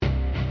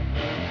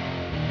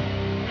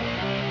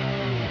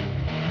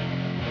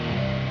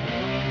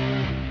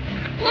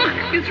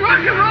It's rock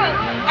and roll.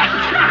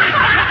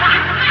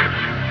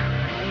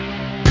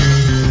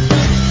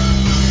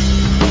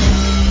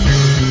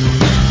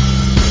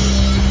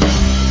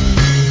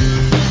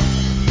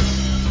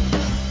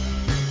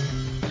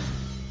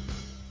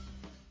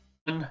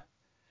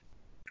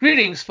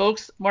 Greetings,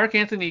 folks. Mark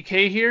Anthony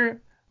K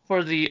here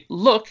for the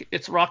Look,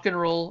 It's Rock and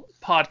Roll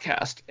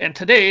podcast. And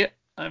today,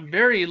 I'm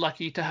very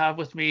lucky to have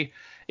with me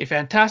a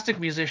fantastic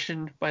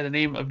musician by the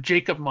name of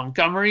Jacob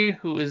Montgomery,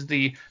 who is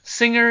the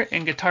singer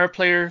and guitar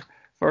player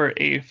for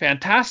a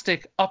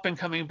fantastic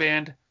up-and-coming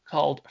band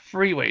called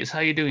Freeways.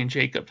 How you doing,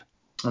 Jacob?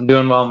 I'm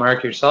doing well,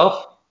 Mark.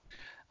 Yourself?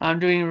 I'm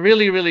doing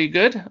really, really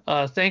good.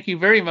 Thank you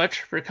very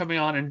much for coming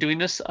on and doing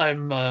this.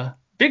 I'm a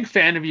big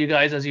fan of you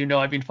guys. As you know,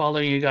 I've been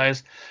following you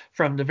guys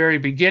from the very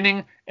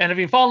beginning, and I've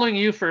been following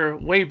you for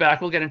way back.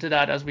 We'll get into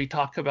that as we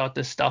talk about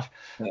this stuff.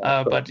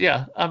 But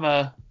yeah, I'm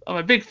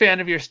a big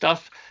fan of your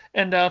stuff.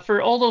 And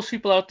for all those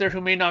people out there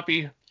who may not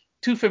be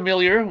too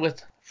familiar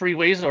with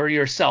Freeways or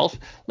yourself,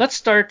 let's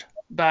start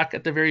back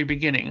at the very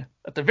beginning.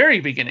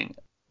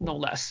 No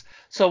less.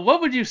 So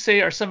what would you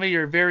say are some of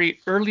your very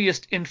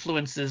earliest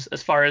influences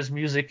as far as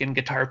music and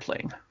guitar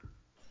playing?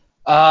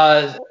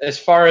 As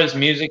far as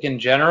music in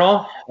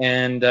general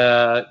and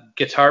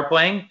guitar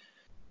playing,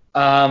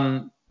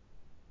 I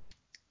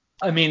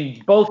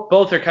mean,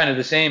 both are kind of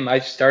the same. I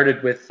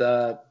started with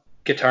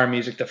guitar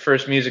music. The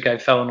first music I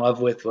fell in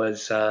love with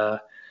was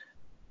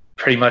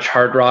pretty much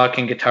hard rock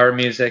and guitar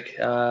music.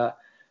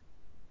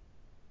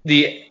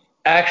 The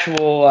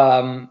actual,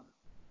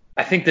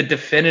 I think the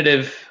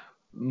definitive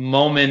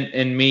moment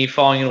in me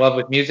falling in love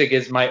with music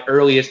is my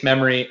earliest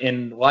memory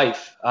in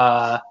life.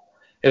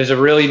 It was a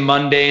really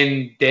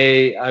mundane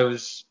day. I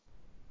was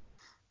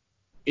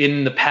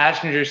in the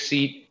passenger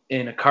seat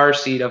in a car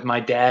seat of my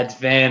dad's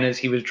van as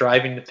he was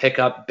driving to pick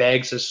up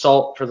bags of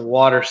salt for the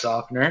water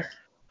softener.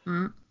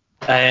 Mm.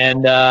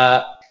 And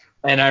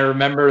I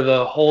remember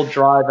the whole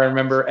drive. I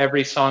remember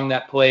every song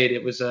that played.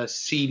 It was a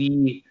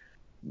CD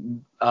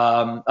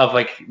of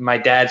like my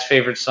dad's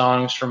favorite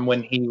songs from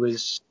when he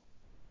was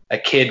a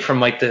kid, from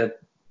like the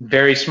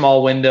very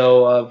small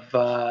window of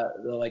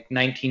like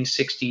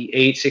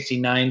 1968,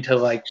 69 to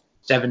like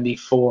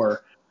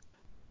 74.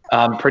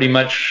 Pretty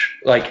much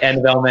like end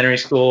of elementary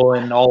school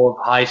and all of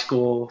high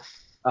school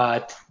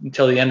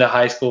until the end of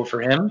high school for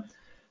him.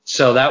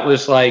 So that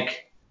was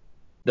like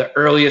the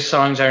earliest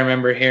songs I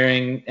remember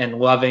hearing and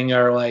loving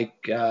are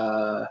like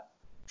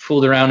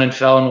Fooled Around and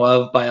Fell in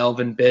Love by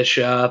Elvin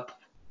Bishop,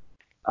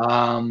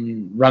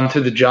 Run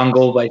Through the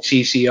Jungle by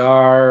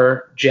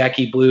CCR,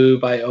 Jackie Blue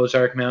by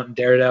Ozark Mountain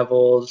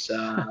Daredevils,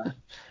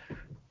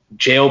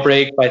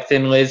 Jailbreak by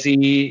Thin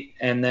Lizzy,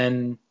 and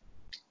then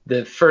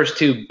the first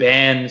two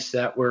bands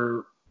that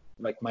were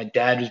like my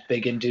dad was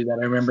big into that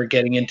I remember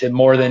getting into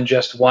more than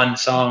just one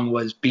song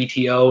was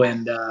BTO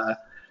and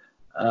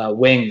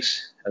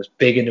Wings. I was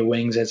big into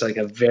Wings as like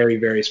a very,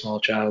 very small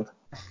child.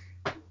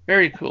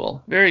 Very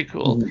cool. Very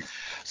cool. Mm-hmm.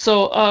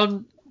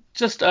 So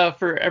just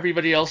for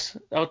everybody else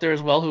out there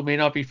as well who may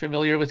not be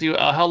familiar with you,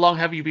 how long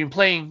have you been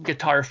playing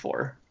guitar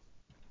for?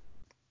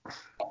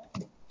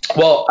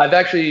 Well, I've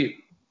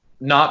actually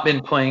not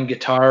been playing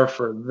guitar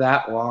for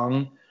that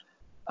long.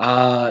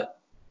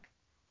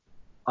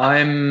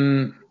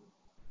 I'm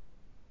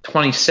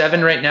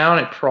 27 right now,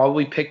 and I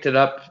probably picked it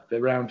up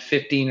around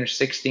 15 or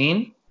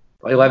 16,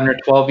 11 or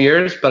 12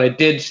 years, but I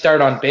did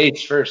start on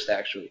bass first,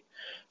 actually.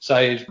 So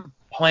I was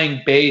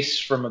playing bass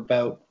from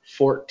about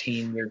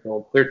 13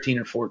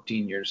 or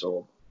 14 years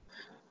old.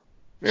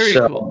 Very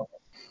cool.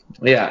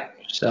 Yeah,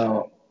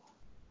 so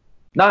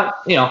not,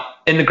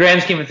 in the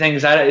grand scheme of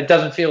things, it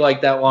doesn't feel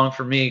like that long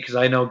for me because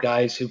I know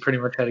guys who pretty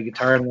much had a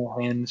guitar in their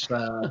hands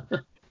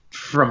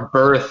from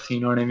birth,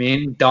 you know what I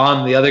mean?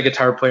 Don, the other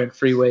guitar player in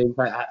Freeways,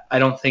 I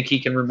don't think he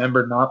can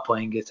remember not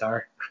playing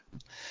guitar.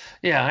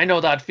 Yeah, I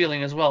know that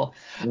feeling as well.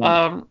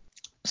 Yeah.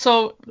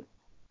 So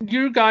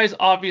you guys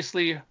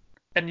obviously,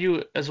 and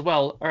you as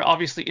well, are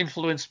obviously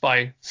influenced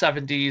by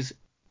 70s,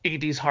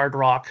 80s hard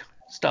rock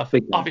stuff.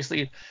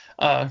 Obviously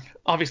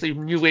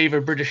new wave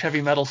or British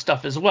heavy metal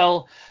stuff as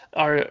well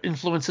are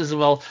influences as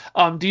well.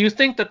 Do you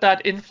think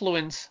that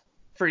influence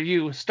for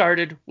you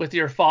started with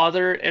your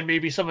father and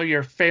maybe some of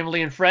your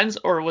family and friends,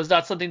 or was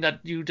that something that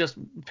you just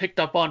picked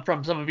up on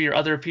from some of your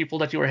other people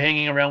that you were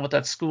hanging around with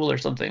at school or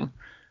something?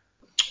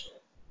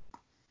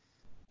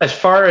 As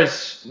far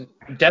as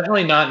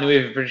definitely not new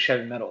wave of British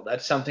heavy metal,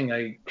 that's something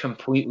I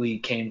completely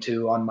came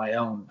to on my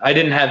own. I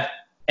didn't have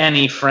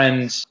any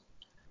friends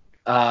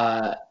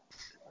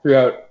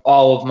throughout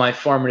all of my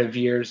formative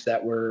years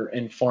that were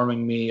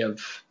informing me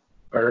of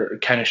or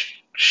kind of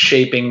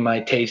shaping my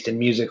taste in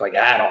music like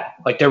at all.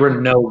 Like there were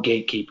no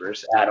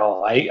gatekeepers at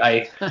all.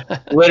 I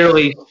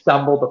literally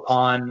stumbled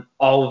upon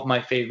all of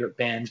my favorite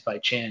bands by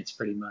chance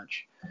pretty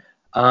much.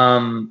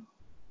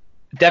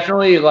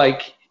 Definitely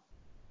like,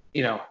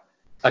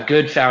 a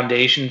good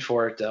foundation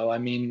for it though. I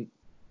mean,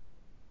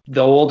 the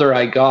older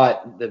I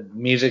got, the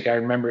music I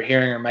remember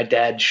hearing or my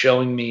dad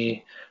showing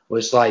me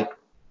was like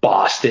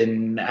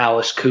Boston,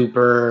 Alice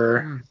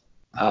Cooper,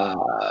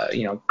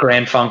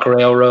 Grand Funk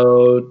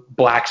Railroad,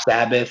 Black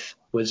Sabbath.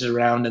 was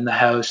around in the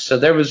house. So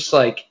there was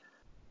like,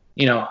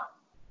 you know,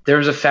 there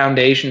was a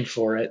foundation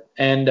for it.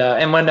 And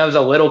when I was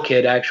a little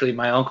kid, actually,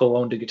 my uncle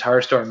owned a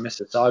guitar store in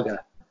Mississauga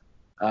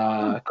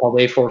called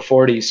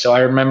A440. So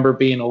I remember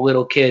being a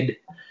little kid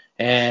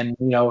and,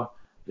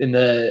 in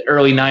the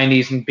early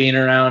 90s and being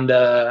around,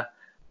 the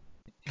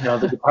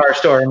guitar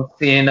store and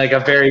seeing like a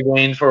very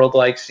Wayne's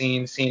World-like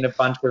scene, seeing a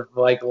bunch of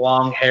like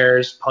long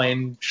hairs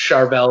playing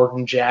Charvels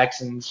and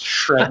Jacksons,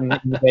 shredding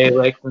the Bay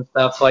licks and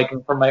stuff. Like,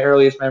 and from my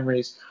earliest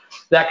memories,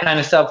 that kind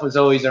of stuff was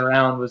always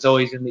around, was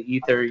always in the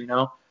ether,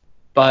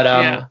 But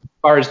as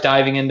far as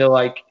diving into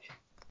like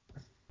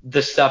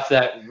the stuff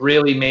that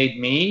really made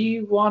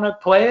me want to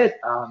play it,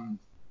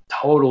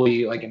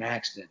 totally like an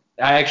accident.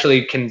 I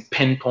actually can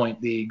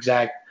pinpoint the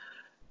exact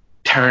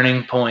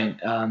turning point.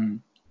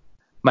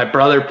 My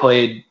brother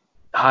played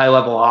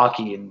high-level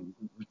hockey and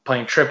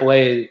playing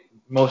AAA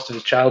most of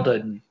his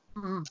childhood, and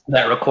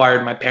that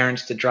required my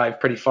parents to drive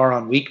pretty far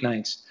on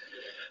weeknights.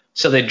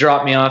 So they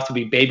dropped me off to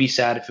be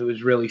babysat if it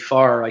was really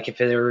far, like if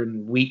they were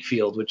in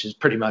Wheatfield, which is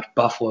pretty much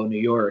Buffalo, New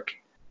York.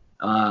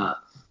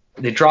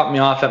 They dropped me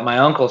off at my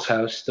uncle's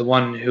house, the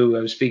one who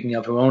I was speaking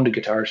of, who owned a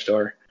guitar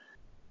store.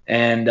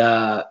 And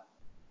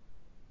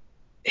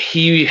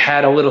he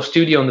had a little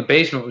studio in the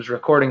basement, was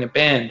recording a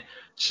band.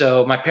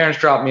 So my parents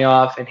dropped me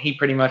off, and he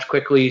pretty much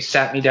quickly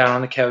sat me down on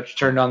the couch,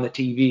 turned on the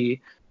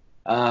TV,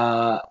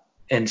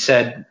 and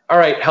said, all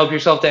right, help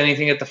yourself to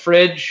anything at the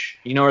fridge.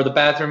 You know where the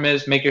bathroom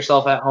is. Make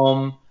yourself at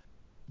home.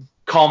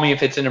 Call me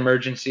if it's an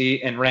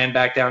emergency, and ran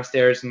back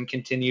downstairs and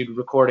continued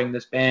recording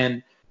this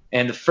band.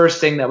 And the first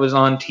thing that was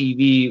on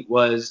TV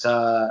was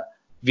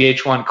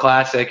VH1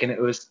 Classic, and it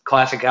was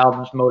classic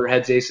albums,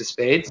 Motorhead's Ace of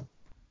Spades.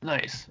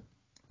 Nice.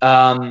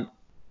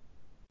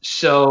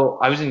 So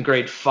I was in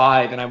grade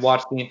 5, and I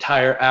watched the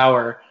entire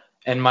hour,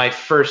 and my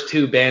first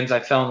two bands I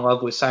fell in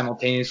love with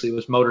simultaneously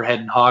was Motorhead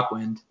and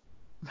Hawkwind.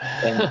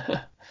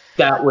 And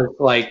that was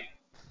like,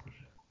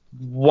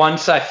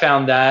 once I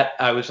found that,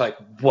 I was like,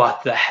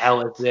 what the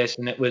hell is this?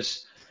 And it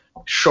was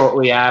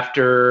shortly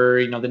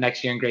after, the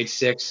next year in grade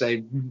 6,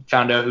 I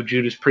found out who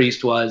Judas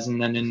Priest was.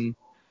 And then in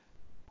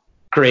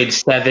grade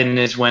 7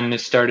 is when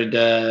it started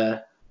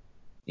to,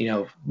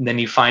 then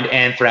you find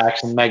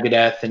Anthrax and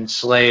Megadeth and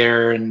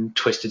Slayer and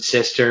Twisted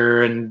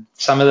Sister and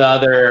some of the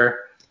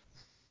other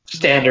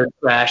standard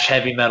thrash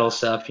heavy metal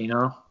stuff,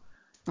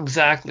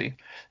 Exactly.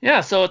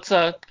 Yeah, so it's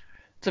a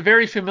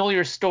very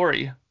familiar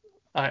story.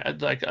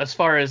 Like as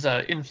far as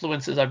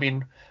influences, I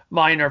mean,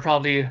 mine are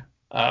probably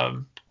a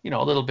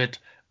little bit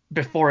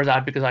before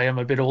that because I am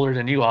a bit older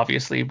than you,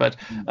 obviously. But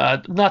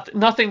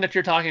nothing that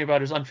you're talking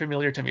about is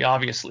unfamiliar to me,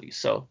 obviously.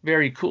 So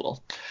very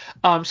cool.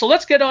 So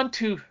let's get on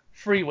to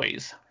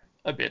Freeways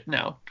a bit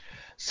now.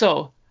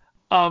 So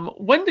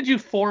when did you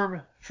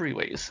form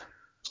Freeways?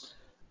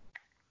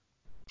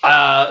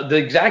 The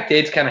exact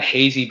date's kind of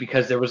hazy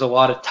because there was a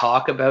lot of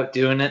talk about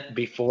doing it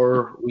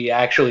before we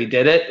actually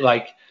did it.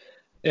 Like,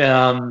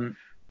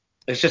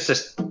 it's just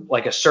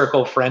a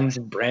circle of friends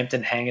in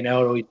Brampton hanging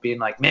out, always being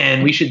like,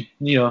 man, we should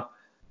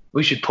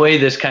play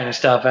this kind of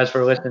stuff as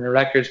we're listening to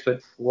records.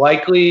 But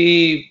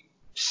likely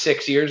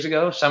 6 years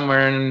ago,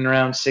 somewhere in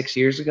around 6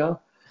 years ago,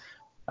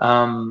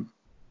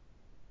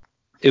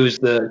 it was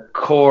the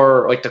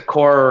core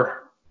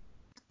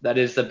that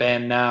is the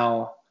band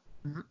now.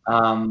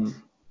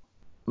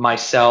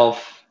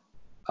 Myself,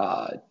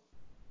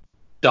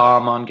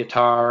 Dom on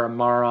guitar,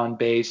 Amar on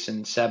bass,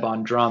 and Seb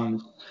on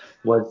drums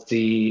was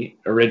the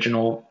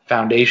original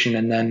foundation.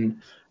 And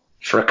then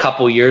for a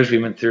couple years, we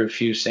went through a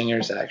few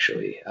singers,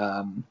 actually.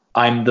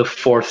 I'm the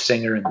fourth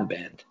singer in the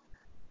band.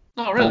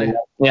 Oh, really?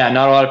 Yeah,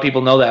 not a lot of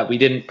people know that. We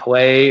didn't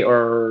play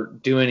or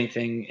do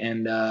anything.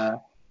 And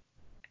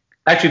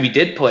actually, we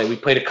did play. We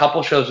played a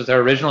couple shows with our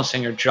original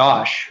singer,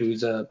 Josh,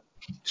 who's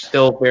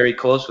still very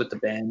close with the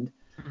band.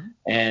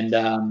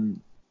 And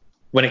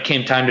when it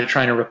came time to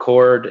trying to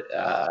record,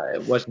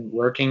 it wasn't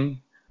working.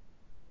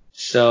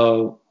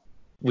 So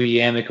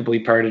we amicably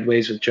parted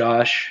ways with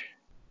Josh.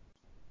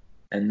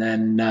 And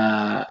then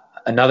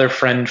another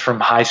friend from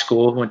high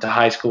school who went to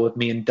high school with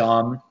me and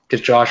Dom,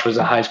 because Josh was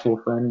a high school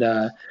friend,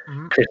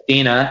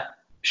 Christina,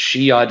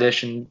 she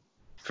auditioned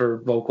for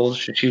vocals.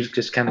 She was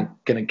just kind of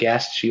going to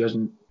guest. She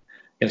wasn't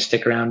going to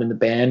stick around in the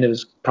band. It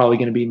was probably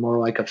going to be more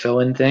like a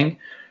fill-in thing.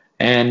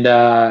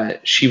 And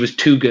she was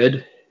too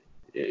good.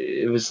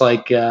 It was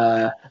like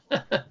it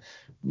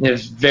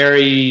was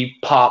very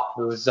pop.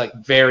 It was like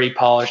very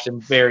polished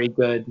and very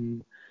good,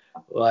 and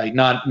like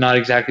not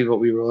exactly what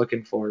we were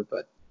looking for,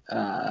 but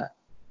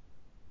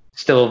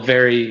still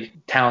very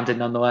talented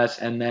nonetheless.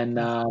 And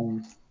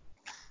then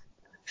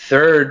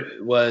third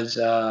was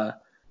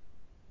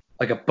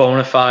like a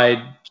bona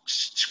fide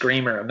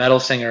screamer, a metal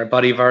singer, a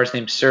buddy of ours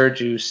named Serge,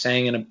 who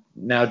sang in a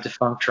now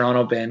defunct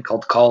Toronto band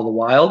called Call of the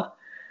Wild.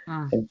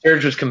 And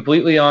Serge was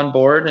completely on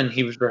board, and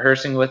he was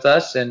rehearsing with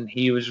us, and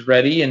he was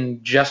ready.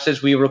 And just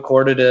as we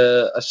recorded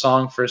a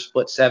song for a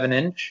split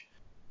 7-inch,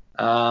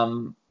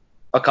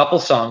 a couple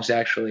songs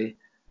actually,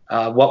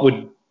 what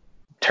would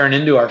turn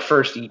into our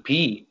first EP,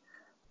 he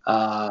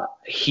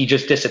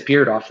just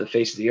disappeared off the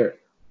face of the earth.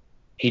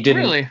 He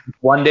didn't. Really?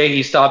 One day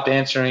he stopped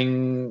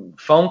answering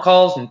phone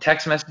calls and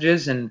text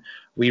messages, and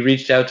we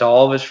reached out to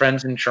all of his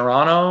friends in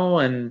Toronto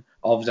and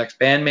all of his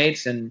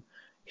ex-bandmates, and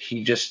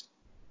he just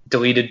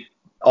deleted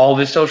all of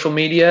his social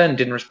media and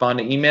didn't respond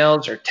to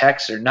emails or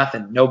texts or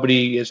nothing.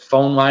 Nobody, his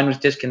phone line was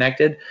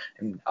disconnected,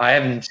 and I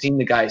haven't seen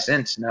the guy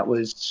since, and that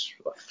was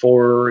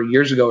 4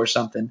 years ago or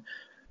something.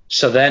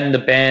 So then the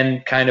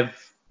band kind of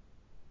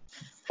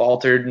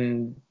faltered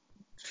and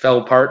fell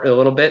apart a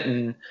little bit,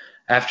 and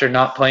after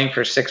not playing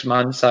for 6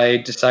 months, I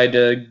decided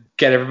to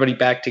get everybody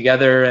back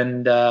together,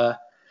 and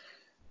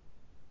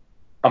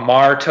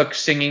Amar took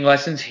singing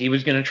lessons. He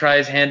was going to try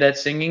his hand at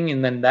singing,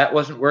 and then that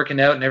wasn't working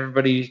out, and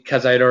everybody,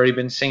 because I had already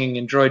been singing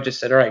in Droid, just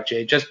said, all right,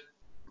 Jay, just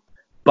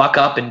buck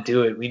up and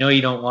do it. We know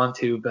you don't want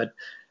to, but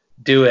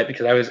do it,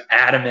 because I was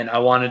adamant I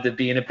wanted to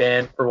be in a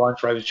band for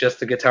once where I was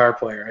just a guitar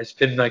player. It's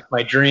been like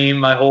my dream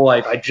my whole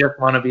life. I just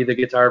want to be the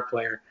guitar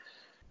player.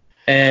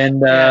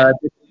 And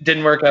it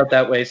didn't work out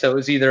that way. So it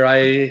was either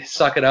I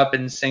suck it up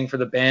and sing for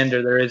the band,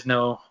 or there is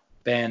no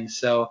band.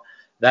 So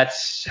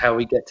that's how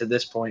we get to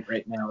this point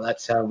right now.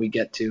 That's how we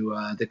get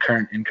to the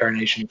current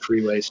incarnation of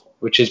Freeways,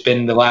 which has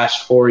been the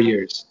last 4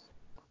 years.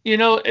 You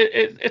know,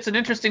 it's an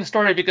interesting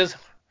story because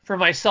for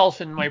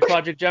myself and my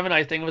Project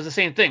Gemini thing, it was the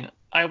same thing.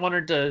 I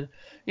wanted to,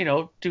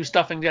 do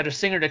stuff and get a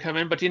singer to come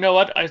in. But you know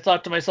what? I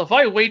thought to myself, if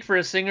I wait for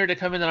a singer to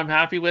come in that I'm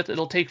happy with,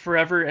 it'll take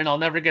forever and I'll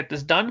never get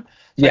this done.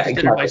 So I just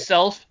did it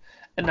myself,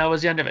 and that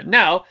was the end of it.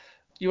 Now,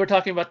 you were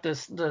talking about the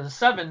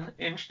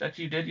 7-inch that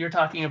you did. You're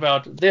talking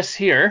about this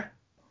here.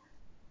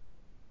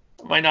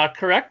 Am I not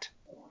correct?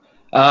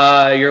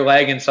 You're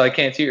lagging, so I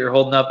can't see what you're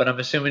holding up, and I'm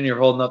assuming you're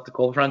holding up the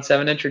Cold Front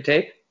 7-inch or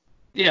tape?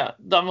 Yeah,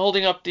 I'm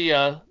holding up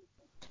the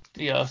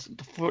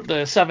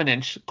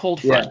 7-inch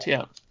Cold Front.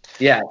 Yeah.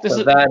 Yeah.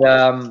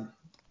 So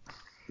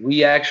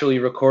we actually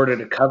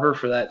recorded a cover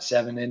for that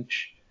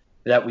 7-inch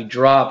that we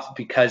dropped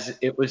because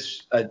it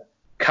was a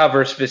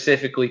cover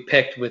specifically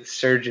picked with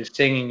Serge's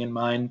singing in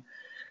mind,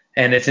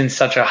 and it's in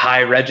such a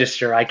high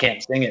register I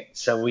can't sing it.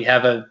 So we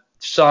have a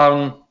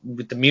song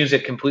with the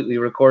music completely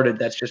recorded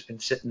that's just been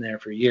sitting there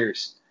for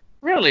years.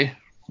 Really?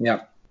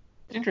 Yeah.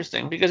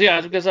 Interesting. Because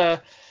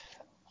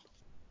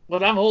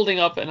what I'm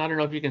holding up, and I don't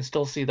know if you can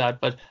still see that,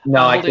 but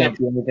no, I can't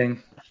see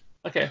anything.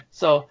 Okay,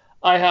 so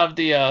I have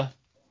the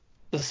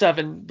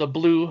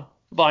blue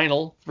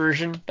vinyl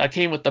version that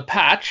came with the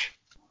patch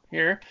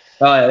here.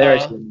 Oh, yeah, there I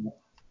see it.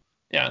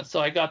 Yeah, so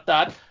I got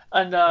that.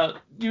 And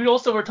you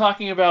also were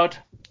talking about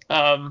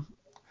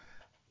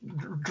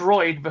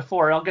Droid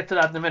before. I'll get to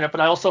that in a minute, but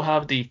I also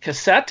have the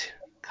cassette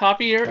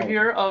copy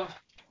here of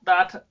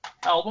that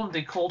album,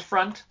 the Cold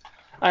Front.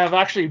 I have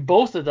actually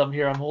both of them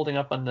here. I'm holding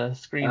up on the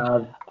screen.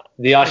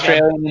 The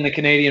Australian and the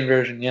Canadian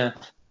version, yeah.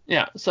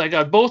 Yeah, so I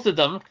got both of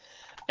them,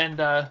 and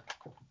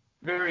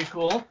very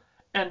cool.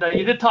 And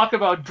you did talk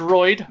about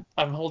Droid.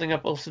 I'm holding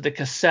up also the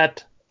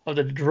cassette of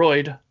the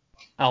Droid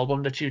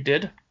album that you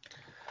did.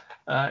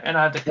 And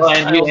I have the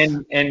cassette.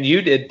 Well, and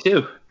you did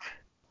too.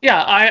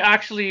 Yeah, I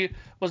actually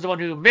was the one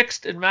who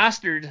mixed and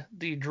mastered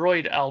the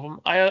Droid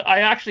album. I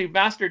actually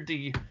mastered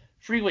the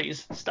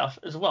Freeways stuff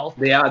as well.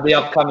 The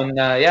upcoming,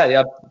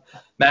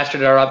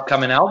 mastered our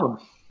upcoming album.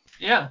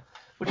 Yeah,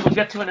 which we'll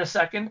get to in a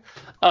second.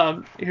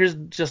 Here's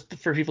just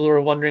for people who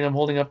are wondering, I'm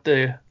holding up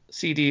the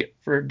CD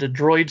for the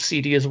Droid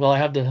CD as well. I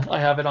have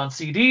it on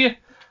CD,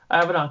 I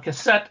have it on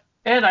cassette,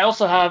 and I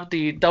also have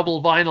the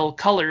double vinyl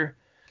color.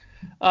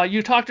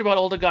 You talked about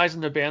all the guys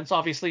in the bands.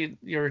 Obviously,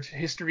 your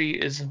history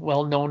is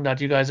well known that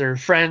you guys are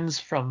friends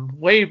from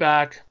way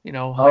back,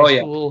 high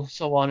school,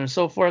 so on and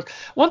so forth.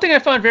 One thing I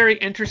found very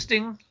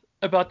interesting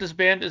about this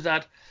band is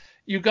that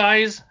you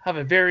guys have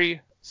a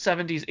very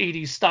 70s,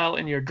 80s style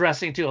in your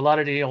dressing too. A lot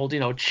of the old,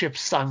 Chip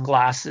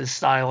sunglasses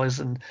styles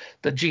and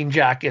the jean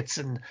jackets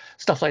and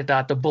stuff like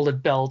that, the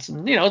bullet belts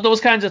and,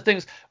 those kinds of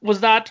things. Was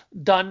that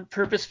done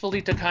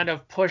purposefully to kind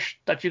of push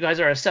that you guys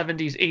are a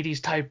 70s, 80s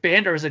type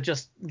band, or is it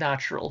just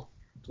natural?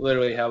 It's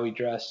literally how we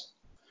dress.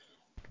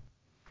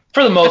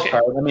 For the most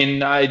part. I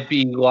mean, I'd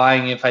be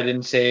lying if I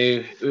didn't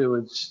say it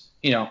was,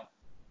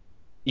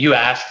 you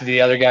asked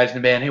the other guys in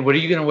the band, hey, what are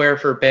you going to wear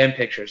for band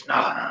pictures?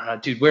 No,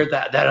 dude, wear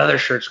that other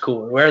shirt's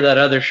cool. Wear that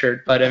other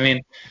shirt. But I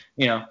mean,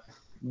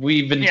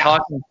 we've been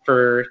talking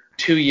for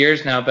 2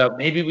 years now about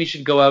maybe we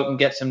should go out and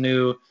get some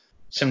new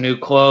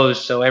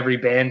clothes. So every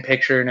band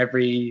picture and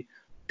every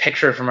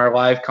picture from our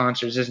live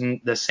concerts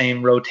isn't the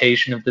same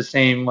rotation of the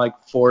same like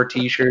 4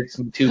 t-shirts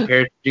and 2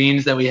 pairs of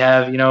jeans that we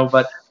have,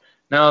 but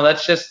no,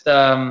 that's just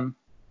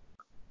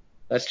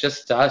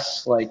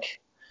us. Like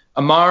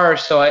Amar,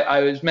 so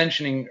I was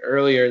mentioning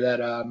earlier that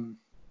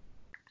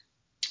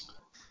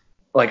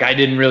like I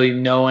didn't really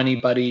know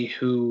anybody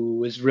who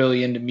was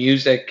really into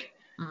music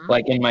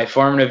like in my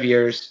formative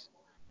years.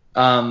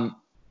 Dom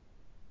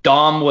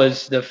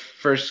was the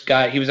first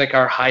guy. He was like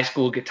our high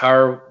school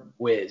guitar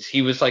whiz.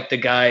 He was like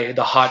the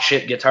hot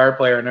shit guitar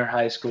player in our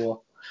high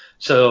school.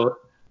 So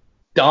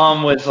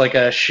Dom was like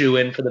a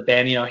shoe-in for the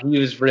band. He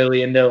was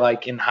really into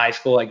like in high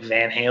school like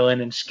Van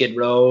Halen and Skid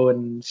Row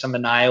and some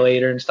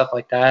Annihilator and stuff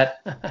like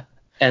that.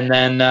 And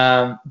then,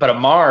 but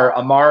Amar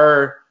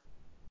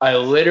I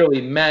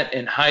literally met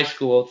in high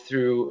school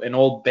through an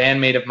old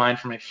bandmate of mine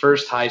from my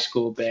first high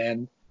school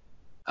band,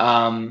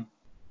 um,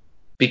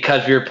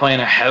 because we were playing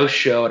a house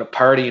show at a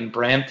party in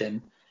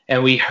Brampton,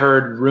 and we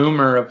heard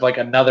rumor of like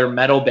another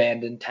metal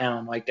band in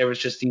town. Like there was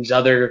just these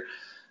other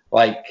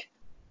like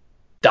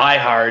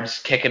diehards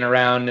kicking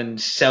around in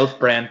South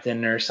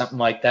Brampton or something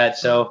like that.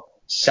 So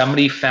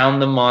somebody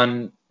found them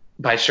on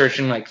by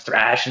searching like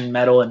thrash and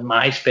metal in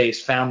MySpace,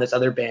 found this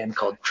other band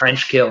called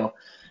Trench Kill,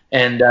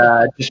 and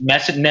just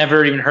messaged,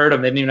 never even heard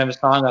them. They didn't even have a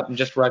song up, and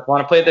just were like,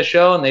 "Want to play the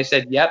show?" And they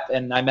said, "Yep."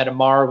 And I met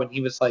Amar when he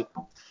was like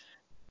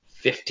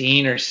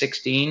 15 or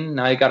 16.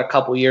 And I got a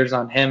couple years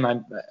on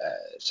him.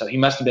 So he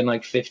must have been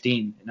like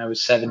 15, and I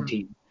was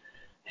 17.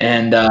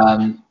 And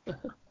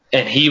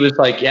he was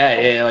like,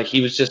 yeah, like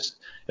he was just.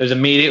 It was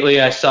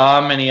immediately I saw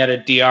him, and he had a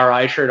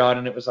DRI shirt on,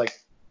 and it was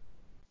like,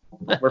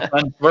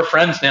 we're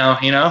friends now,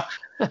 you know.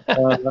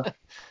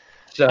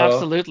 So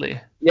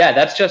Absolutely. yeah,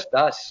 that's just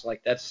us.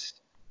 Like That's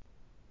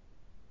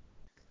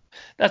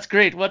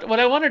great. What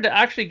I wanted to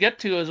actually get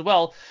to as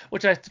well,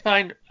 which I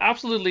find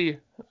absolutely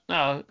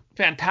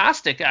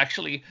fantastic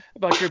actually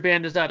about your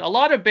band, is that a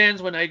lot of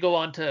bands, when I go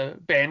on to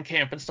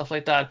Bandcamp and stuff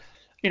like that,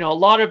 a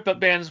lot of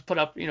bands put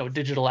up,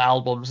 digital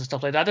albums and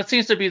stuff like that. That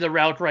seems to be the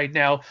route right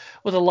now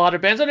with a lot of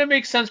bands, and it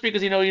makes sense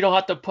because, you don't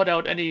have to put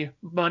out any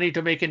money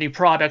to make any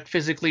product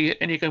physically,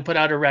 and you can put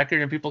out a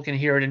record and people can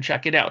hear it and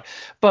check it out.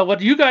 But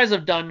what you guys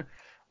have done,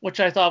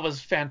 which I thought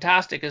was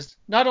fantastic, is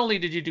not only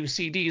did you do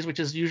CDs, which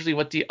is usually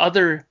what the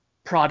other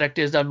product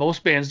is that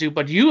most bands do,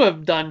 but you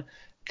have done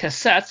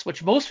cassettes,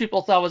 which most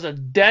people thought was a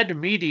dead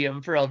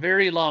medium for a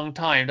very long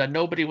time that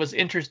nobody was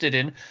interested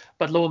in.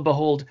 But lo and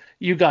behold,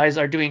 you guys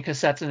are doing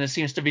cassettes, and it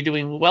seems to be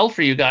doing well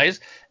for you guys.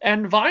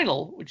 And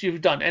vinyl, which you've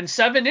done, and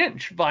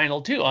 7-inch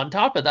vinyl too, on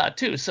top of that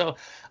too. So,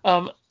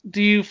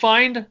 do you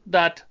find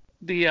that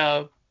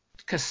the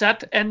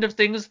cassette end of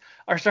things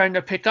are starting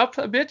to pick up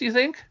a bit? You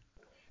think?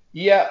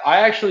 yeah,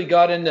 I actually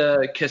got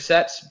into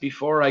cassettes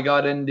before I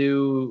got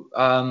into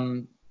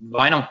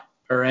vinyl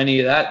or any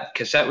of that.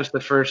 Cassette was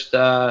the first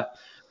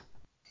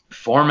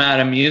format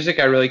of music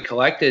I really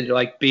collected.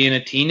 Like being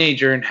a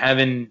teenager and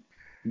having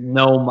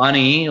no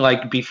money,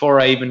 like before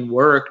I even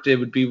worked, it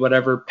would be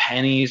whatever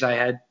pennies I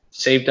had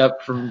saved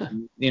up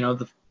from,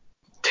 the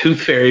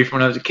Tooth Fairy from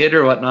when I was a kid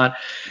or whatnot.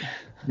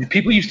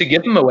 People used to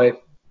give them away.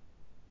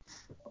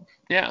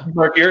 Yeah.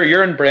 Mark,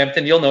 you're in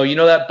Brampton. You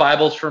know that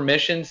Bibles for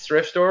Missions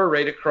thrift store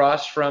right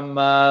across from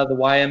the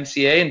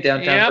YMCA in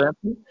downtown Yep.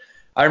 Brampton.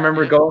 I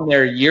remember Yep. going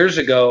there years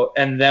ago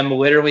and them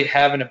literally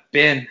having a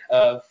bin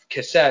of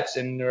cassettes,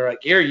 and they're like,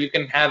 "Here, you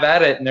can have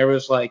at it." And there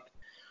was like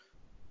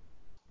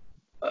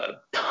a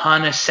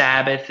ton of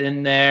Sabbath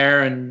in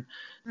there and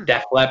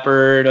Def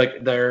Leppard,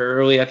 like the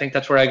early. I think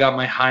that's where I got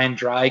my High and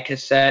Dry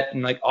cassette,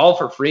 and like all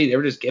for free. They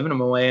were just giving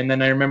them away. And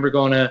then I remember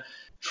going to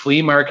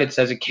flea markets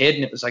as a kid,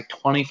 and it was like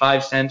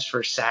 25 cents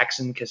for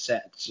Saxon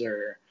cassettes,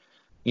 or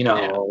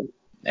Yeah.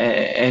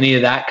 any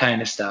of that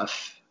kind of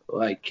stuff.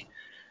 Like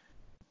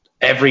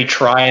every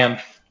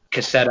Triumph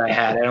cassette I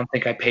had, I don't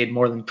think I paid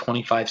more than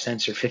 25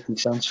 cents or 50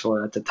 cents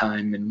for it at the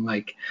time. And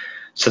like,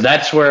 so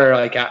that's where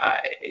like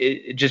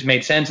it just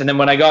made sense. And then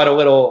when I got a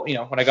little,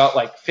 when I got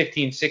like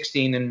 15,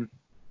 16 and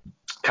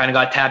kind of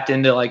got tapped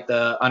into like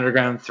the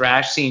underground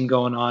thrash scene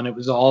going on, it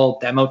was all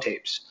demo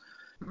tapes.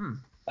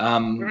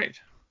 Great.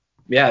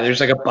 Yeah, there's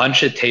like a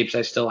bunch of tapes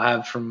I still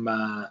have from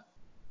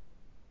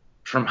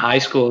high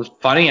school. It's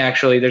funny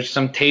actually. There's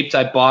some tapes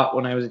I bought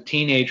when I was a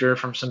teenager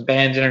from some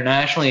bands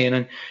internationally, and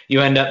then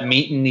you end up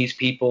meeting these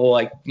people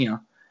like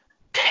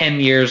 10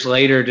 years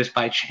later just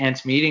by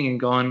chance meeting and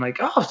going like,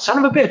 "Oh,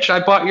 son of a bitch, I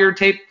bought your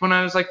tape when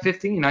I was like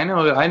 15. I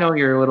know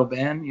you're a little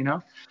band,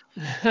 Yeah,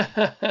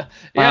 that's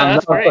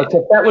No, but great.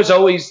 that was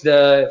always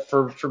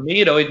for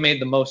me. It always made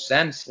the most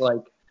sense.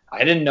 Like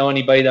I didn't know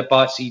anybody that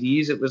bought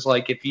CDs. It was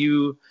like if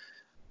you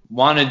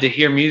wanted to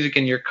hear music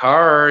in your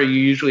car, you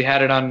usually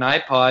had it on an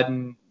iPod,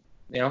 and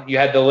you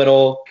had the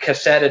little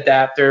cassette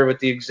adapter with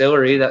the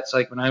auxiliary. That's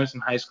like when I was in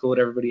high school, what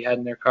everybody had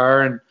in their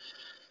car.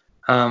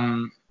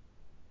 And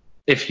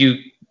if you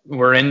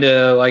were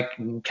into like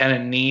kind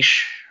of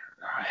niche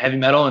heavy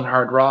metal and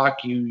hard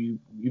rock, you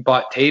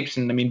bought tapes.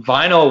 And I mean, the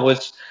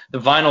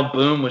vinyl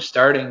boom was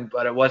starting,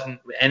 but it wasn't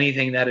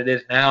anything that it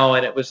is now.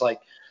 And it was like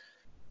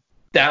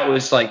that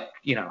was like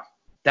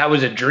that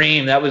was a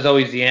dream. That was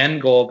always the end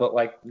goal, but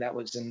like that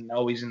was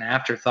always an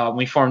afterthought. When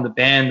we formed the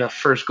band, the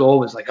first goal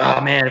was like,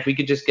 oh man, if we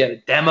could just get a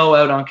demo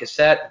out on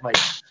cassette, like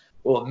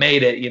we'll have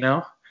made it.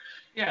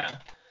 Yeah.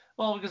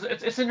 Well, because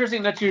it's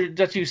interesting that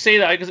you say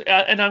that, because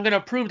and I'm going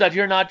to prove that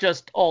you're not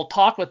just all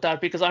talk with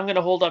that, because I'm going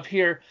to hold up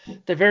here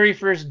the very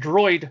first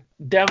Droid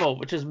demo,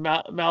 which is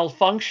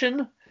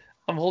Malfunction.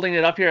 I'm holding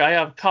it up here. I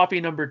have copy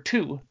number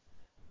 2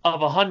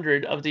 of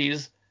 100 of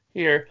these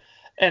here,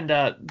 and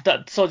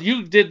that so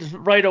you did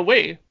right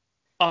away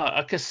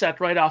a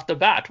cassette right off the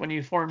bat when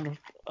you formed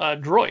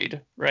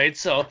Droid, right?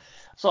 So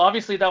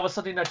obviously that was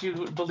something that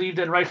you believed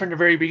in right from the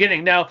very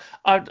beginning. Now,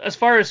 as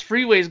far as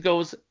Freeways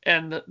goes,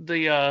 and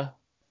the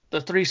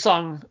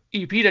 3-song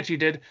EP that you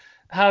did,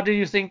 how do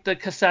you think the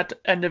cassette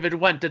end of it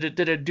went? Did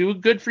it do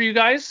good for you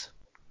guys?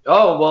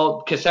 Oh,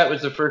 well, cassette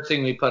was the first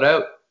thing we put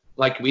out.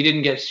 Like, we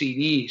didn't get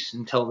CDs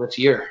until this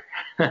year.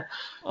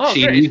 Oh,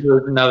 CD great.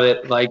 version of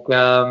it. Like,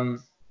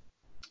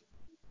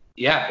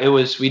 yeah,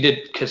 we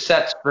did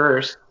cassettes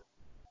first.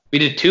 We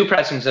did two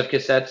pressings of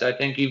cassettes, I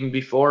think, even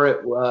before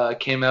it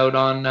came out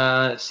on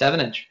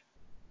 7-inch.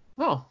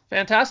 Oh,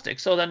 fantastic.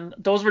 So then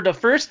those were the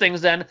first things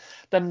then.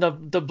 Then the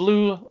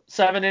blue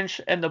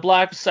 7-inch and the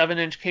black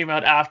 7-inch came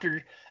out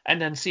after,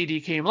 and then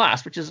CD came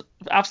last, which is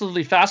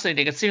absolutely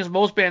fascinating. It seems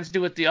most bands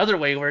do it the other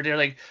way, where they're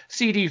like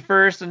CD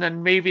first, and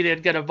then maybe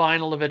they'd get a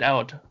vinyl of it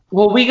out.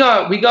 Well, we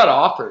got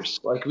offers.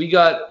 Like, we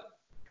got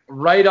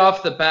right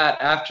off the bat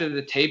after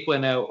the tape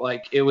went out.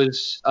 Like, it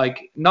was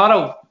like not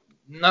a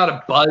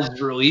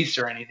buzz release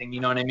or anything, you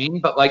know what I mean?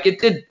 But like,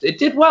 it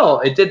did well.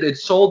 It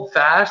sold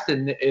fast,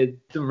 and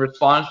the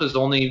response was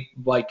only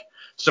like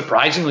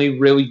surprisingly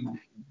really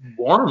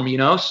warm, you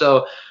know.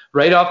 So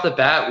right off the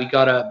bat, we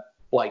got a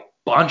like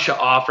bunch of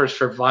offers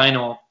for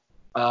vinyl.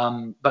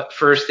 But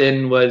first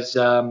in was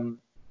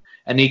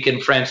Anik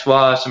and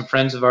Francois, some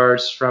friends of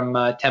ours from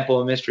Temple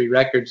of Mystery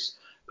Records,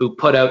 who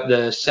put out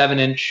the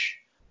 7-inch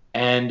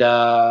and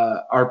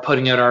are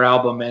putting out our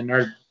album, and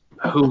are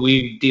who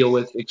we deal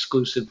with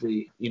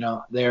exclusively. You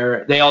know,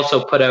 they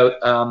also put out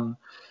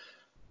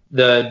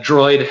the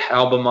Droid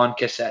album on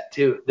cassette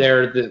too.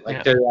 Yeah. They're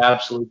the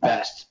absolute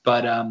best.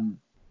 But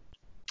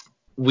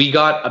we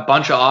got a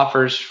bunch of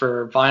offers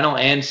for vinyl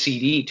and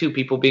CD too.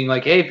 People being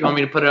like, "Hey, if you want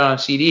me to put it on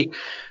CD,"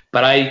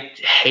 but I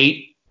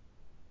hate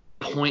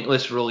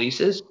pointless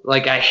releases.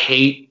 Like, I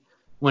hate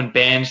when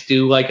bands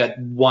do like a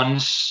one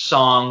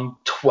song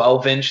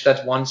 12-inch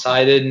that's one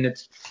sided and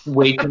it's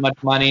way too much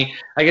money.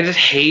 Like, I just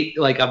hate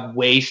like a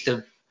waste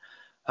of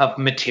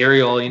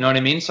material, you know what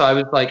I mean? So I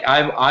was like,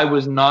 I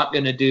was not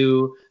gonna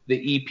do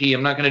the EP.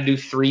 I'm not gonna do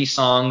 3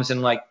 songs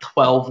in like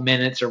 12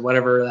 minutes or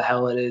whatever the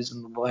hell it is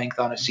in length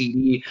on a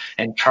CD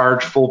and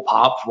charge full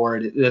pop for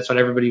it. That's what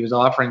everybody was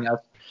offering us.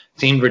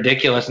 Seemed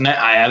ridiculous, and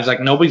I was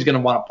like, nobody's gonna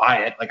want to buy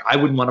it. Like, I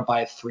wouldn't want to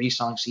buy a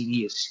 3-song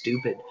CD. It's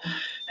stupid.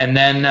 And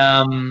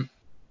then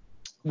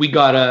we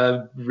got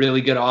a really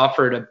good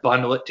offer to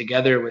bundle it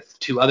together with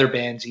 2 other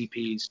bands'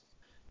 EPs,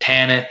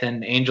 Tanith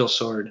and Angel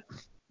Sword,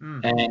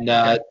 and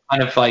Okay.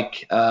 kind of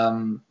like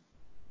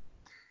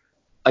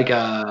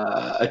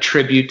a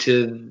tribute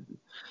to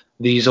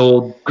these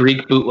old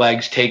Greek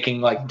bootlegs,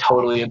 taking like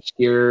totally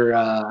obscure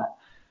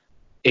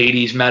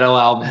 80s metal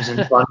albums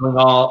and bundling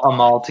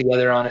them all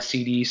together on a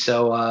CD.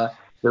 So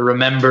the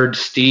Remembered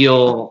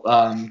Steel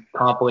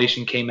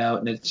compilation came out,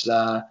 and it's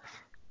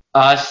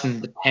us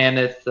and the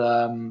Tanith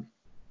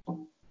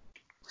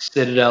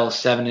Citadel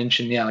 7-inch,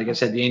 and yeah, like I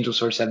said, the Angel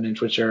Sword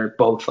 7-inch, which are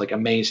both like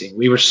amazing.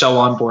 We were so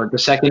on board. The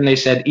second they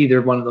said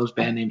either one of those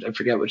band names, I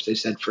forget which they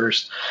said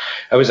first,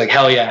 I was like,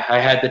 hell yeah! I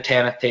had the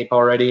Tanith tape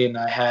already, and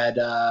I had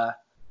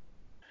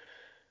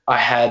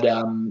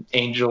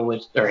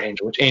Angel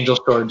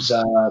Sword's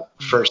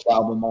first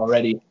album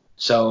already.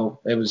 So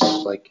it was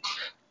like,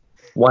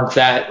 once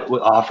that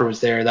offer was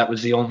there, that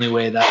was the only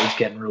way that was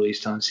getting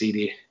released on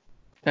CD.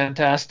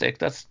 Fantastic.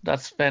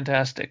 That's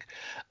fantastic.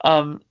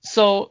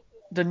 So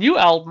the new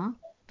album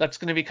that's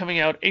going to be coming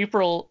out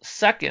April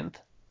 2nd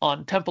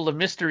on Temple of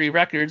Mystery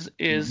Records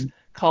is Mhm.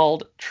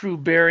 called True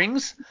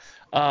Bearings.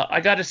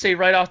 I got to say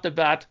right off the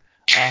bat,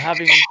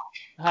 having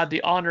had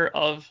the honor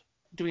of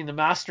doing the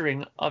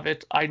mastering of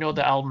it, I know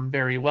the album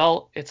very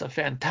well. It's a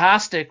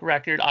fantastic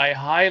record. I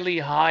highly,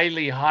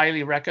 highly,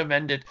 highly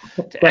recommend it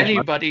to Thanks, man.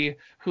 anybody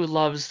who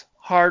loves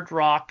hard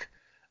rock.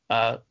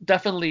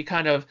 Definitely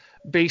kind of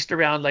based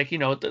around like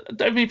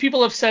I mean,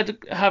 people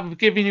have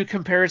given you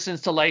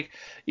comparisons to like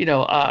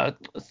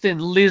Thin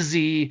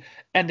Lizzy,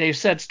 and they've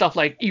said stuff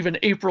like even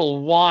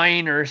April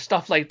Wine or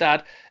stuff like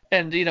that,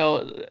 and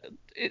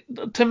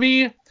to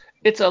me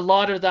it's a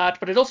lot of that,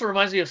 but it also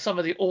reminds me of some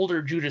of the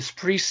older Judas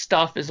Priest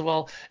stuff as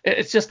well.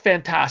 It's just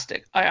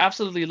fantastic. I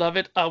absolutely love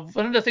it.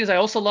 One of the things I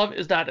also love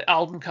is that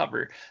album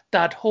cover,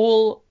 that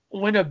whole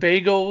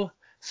Winnebago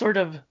sort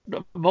of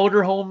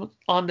motorhome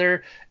on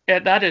there,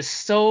 and that is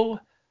so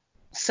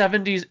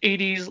 70s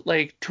 80s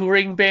like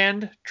touring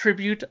band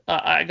tribute.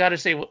 I gotta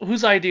say,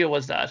 whose idea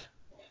was that?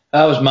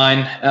 That was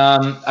mine.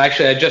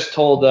 Actually, I just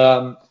told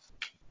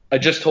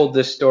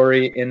this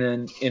story in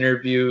an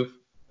interview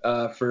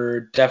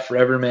for Def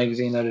Forever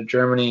magazine out of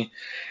Germany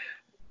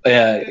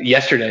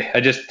yesterday. I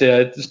just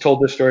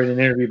told this story in an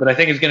interview, but I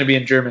think it's going to be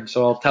in German,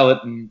 so I'll tell it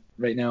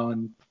right now,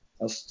 and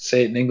I'll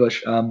say it in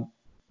English.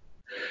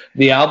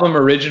 The album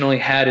originally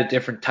had a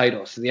different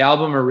title. So the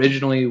album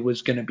originally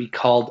was going to be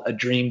called A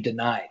Dream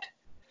Denied.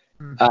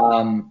 Hmm.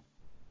 Um,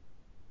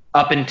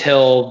 Up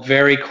until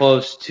very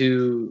close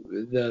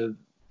to the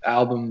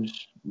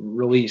album's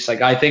release.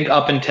 Like, I think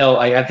up until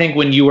I think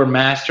when you were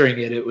mastering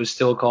it, it was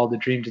still called The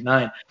Dream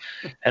Denied.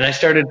 And I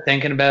started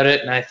thinking about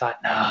it, and I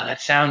thought, no, that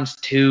sounds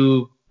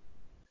too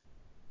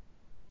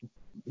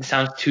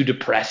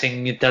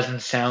depressing. It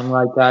doesn't sound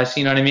like us.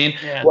 You know what I mean?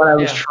 Yeah, What I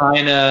was yeah.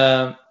 trying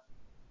to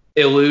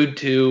allude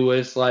to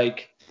was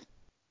like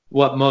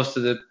what most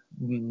of the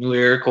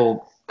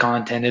lyrical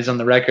content is on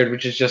the record,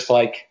 which is just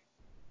like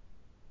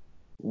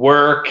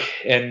work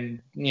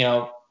and,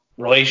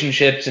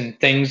 relationships and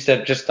things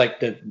that just like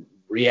the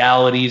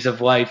realities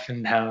of life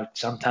and how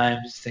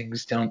sometimes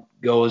things don't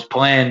go as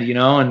planned,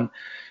 and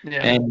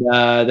Yeah.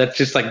 and that's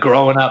just like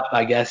growing up,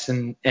 I guess.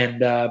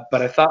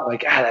 But I thought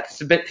like,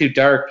 that's a bit too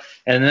dark.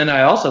 And then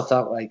I also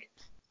thought like,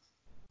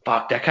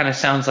 fuck, that kind of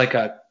sounds like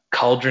a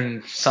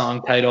Cauldron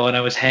song title. And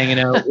I was hanging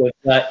out with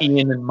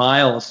Ian and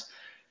Miles,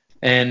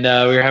 and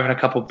we were having a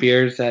couple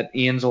beers at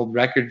Ian's old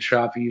record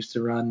shop. He used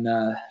to run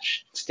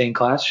Stained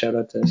Class. Shout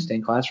out to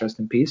Stained Class, rest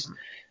in peace.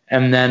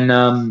 And then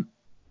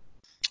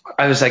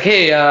I was like,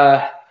 hey,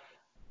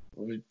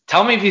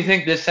 tell me if you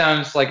think this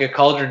sounds like a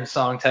Cauldron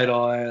song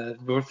title.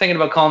 We were thinking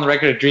about calling the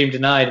record A Dream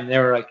Denied, and they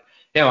were like,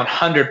 yeah,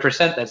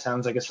 100% that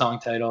sounds like a song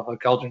title, a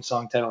Cauldron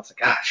song title. It's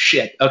like,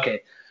 shit,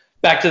 okay.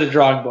 Back to the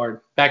drawing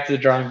board.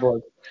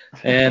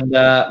 And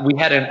we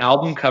had an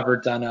album cover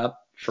done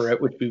up for it,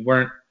 which we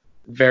weren't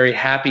very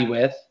happy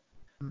with.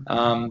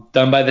 Done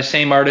by the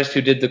same artist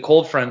who did the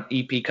Cold Front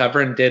EP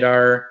cover and did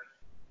our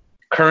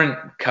current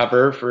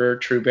cover for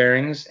True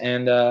Bearings.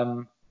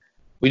 And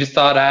we just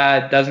thought,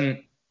 it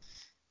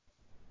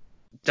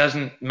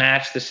doesn't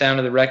match the sound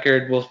of the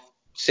record. We'll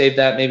save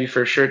that maybe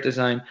for a shirt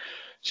design.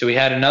 So we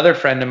had another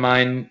friend of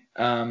mine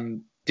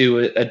do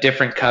a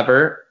different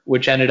cover,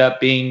 which ended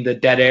up being the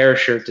Dead Air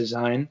shirt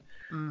design.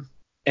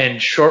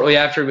 And shortly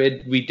after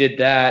we did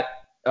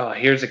that,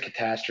 here's a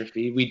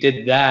catastrophe. We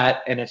did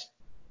that, and it's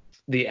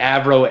the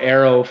Avro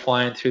Arrow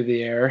flying through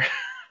the air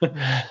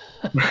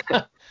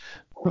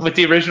with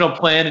the original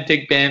plan to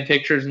take band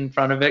pictures in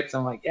front of it. So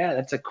I'm like, yeah,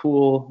 that's a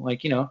cool,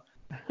 like,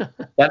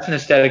 that's an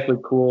aesthetically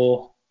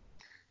cool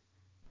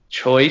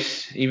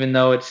choice, even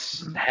though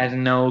it's has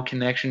no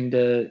connection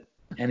to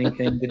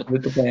anything to do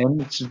with the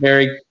band. It's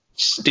very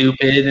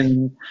stupid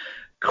and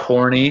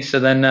corny. So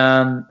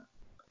then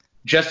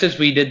just as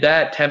we did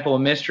that, Temple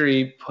of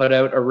Mystery put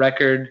out a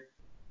record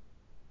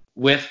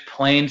with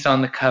planes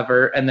on the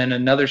cover, and then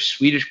another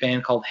Swedish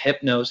band called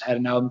Hypnos had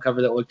an album cover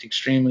that looked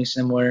extremely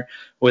similar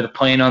with a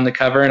plane on the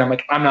cover. And I'm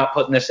like, I'm not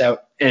putting this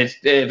out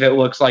if it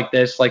looks like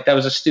this. Like, that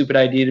was a stupid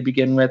idea to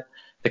begin with.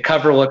 The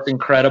cover looked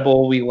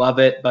incredible. We love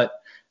it. But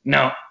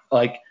no,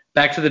 like,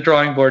 back to the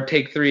drawing board,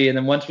 take 3. And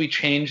then once we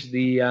changed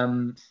the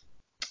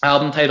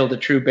album title to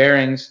True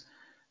Bearings,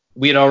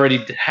 we had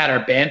already had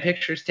our band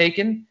pictures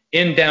taken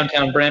in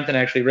downtown Brampton,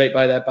 actually, right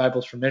by that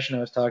Bibles for Mission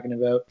I was talking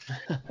about.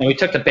 And we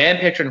took the band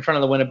picture in front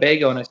of the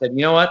Winnebago, and I said,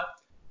 you know what?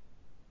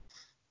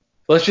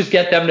 Let's just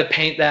get them to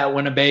paint that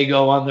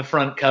Winnebago on the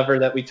front cover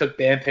that we took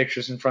band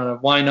pictures in front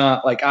of. Why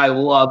not? Like, I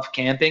love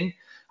camping.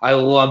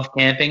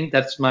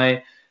 That's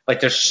my,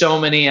 like, there's so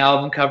many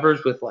album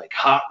covers with, like,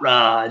 hot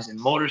rods and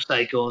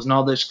motorcycles and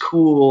all this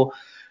cool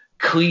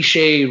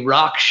cliche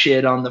rock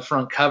shit on the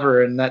front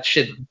cover, and that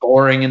shit's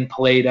boring and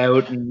played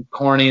out and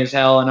corny as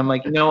hell. And I'm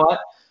like, you know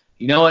what?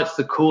 What's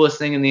the coolest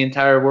thing in the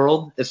entire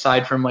world,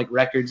 aside from like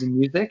records and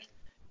music,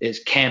 is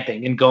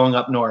camping and going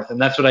up north.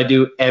 And that's what I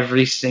do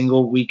every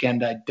single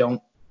weekend.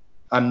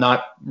 I'm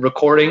not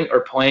recording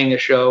or playing a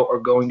show or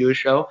going to a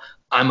show.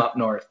 I'm up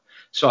north.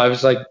 So I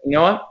was like, you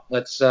know what?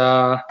 Let's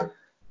have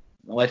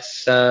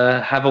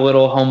a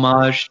little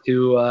homage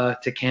to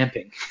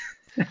camping.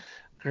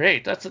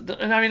 Great. That's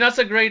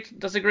a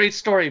great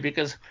story,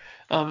 because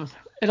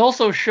it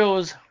also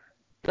shows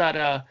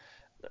that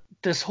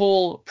this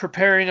whole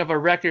preparing of a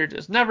record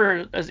is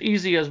never as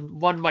easy as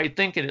one might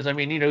think it is. I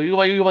mean, you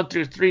went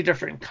through 3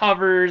 different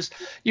covers,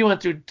 you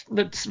went through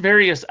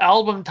various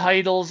album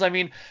titles. I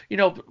mean,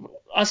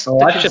 us, the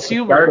that's consumer. Just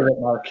the start of it,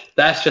 Mark.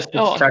 That's just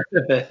the start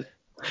of it.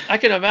 I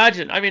can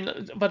imagine. I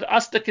mean, but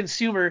us, the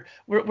consumer,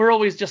 we're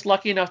always just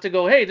lucky enough to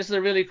go, hey, this is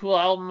a really cool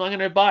album, I'm going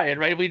to buy it,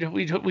 right?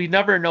 We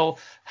never know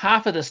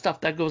half of the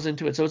stuff that goes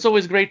into it. So it's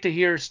always great to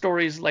hear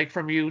stories like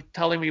from you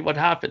telling me what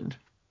happened.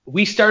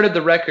 We started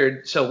the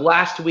record, so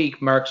last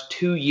week marks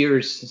 2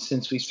 years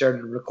since we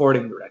started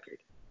recording the record.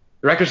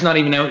 The record's not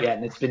even out yet,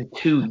 and it's been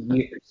 2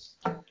 years.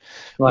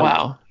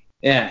 Wow.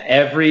 Yeah,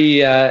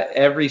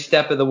 every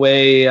step of the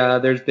way,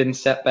 there's been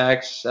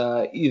setbacks,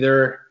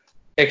 either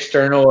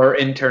external or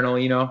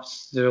internal.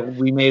 So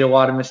we made a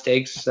lot of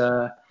mistakes.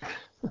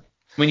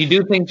 When you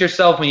do things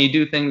yourself, when you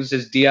do things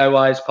as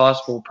DIY as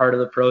possible, part of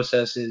the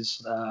process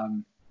is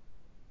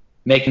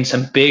making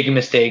some big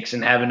mistakes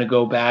and having to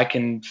go back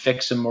and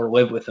fix them or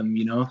live with them,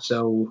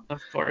 So of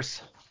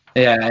course.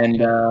 Yeah,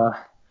 and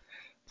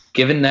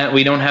given that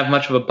we don't have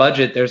much of a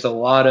budget, there's a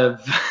lot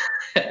of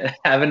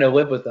having to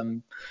live with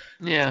them.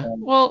 Yeah.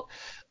 Well,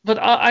 but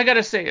I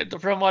gotta say,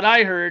 from what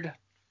I heard,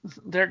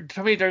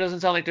 to me there doesn't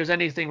sound like there's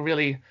anything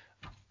really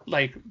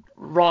like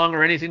wrong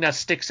or anything that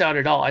sticks out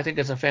at all. I think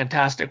it's a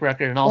fantastic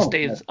record, and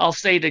I'll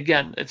say it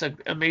again. It's an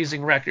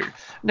amazing record.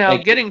 Now,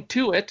 getting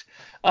to it,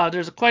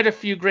 there's quite a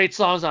few great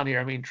songs on here.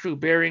 I mean, True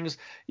Bearings.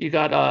 You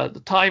got The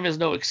Time Is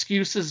No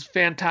Excuses,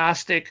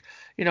 fantastic.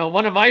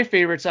 One of my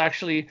favorites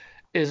actually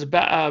is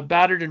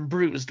Battered and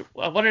Bruised.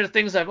 One of the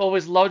things I've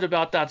always loved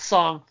about that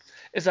song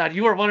is that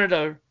you are one of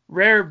the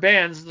rare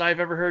bands that I've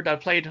ever heard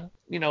that played,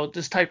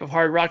 this type of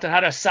hard rock that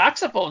had a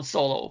saxophone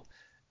solo.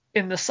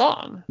 in the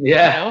song.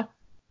 Yeah. You know,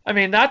 I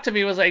mean, that to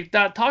me was like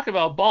that. Talk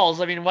about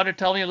balls. I mean, want to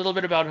tell me a little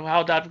bit about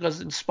how that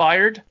was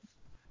inspired?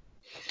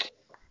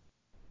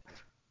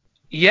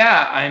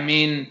 Yeah, I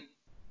mean,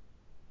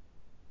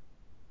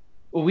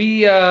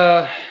 we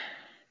uh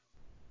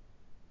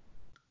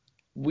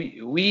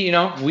we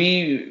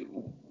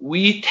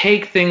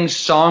take things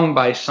song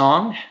by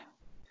song.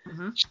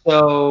 Mm-hmm.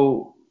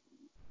 So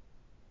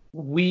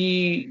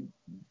we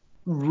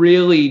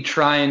really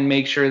try and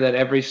make sure that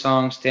every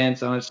song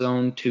stands on its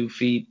own 2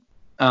 feet.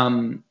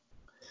 Um,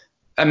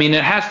 I mean,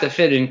 it has to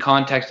fit in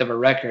context of a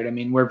record. I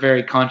mean, we're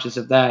very conscious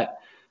of that.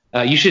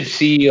 You should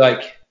see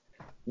like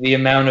the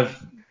amount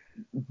of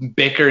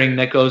bickering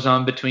that goes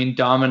on between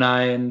Dom and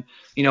I, and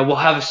we'll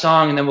have a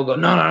song and then we'll go,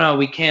 no, no, no,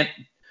 we can't.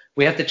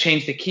 We have to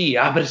change the key.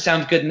 But it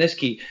sounds good in this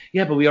key.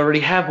 Yeah, but we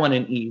already have one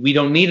in E. We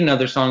don't need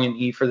another song in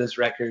E for this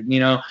record.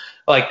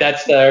 Like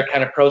that's the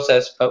kind of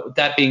process. But with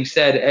that being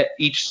said,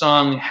 each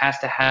song has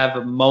to have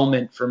a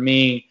moment for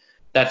me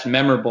that's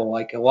memorable.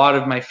 Like a lot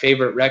of my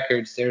favorite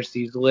records, there's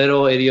these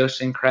little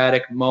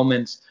idiosyncratic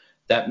moments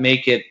that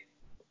make it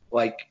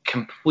like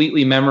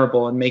completely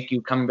memorable and make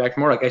you come back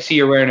more. Like I see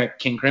you're wearing a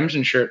King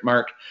Crimson shirt,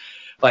 Mark.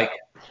 Like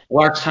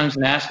Lark's Tongues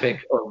and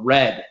Aspic or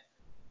Red,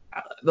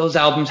 those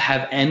albums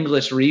have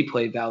endless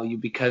replay value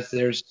because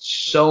there's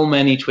so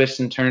many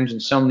twists and turns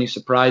and so many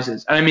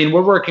surprises. I mean,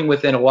 we're working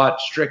within a lot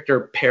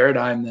stricter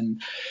paradigm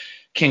than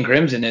King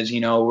Crimson is.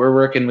 We're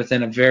working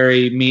within a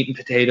very meat and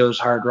potatoes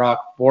hard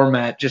rock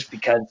format just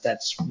because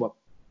that's what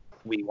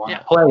we want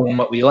to play and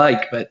what we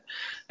like. But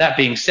that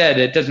being said,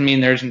 it doesn't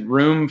mean there isn't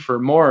room for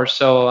more.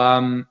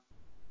 So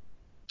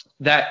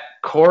that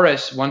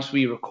chorus, once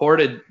we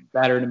recorded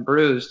Battered and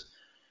Bruised,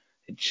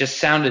 it just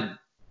sounded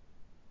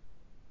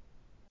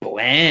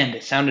bland.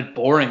 It sounded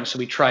boring. So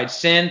we tried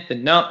synth,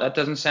 and nope, that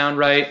doesn't sound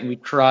right. And we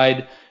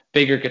tried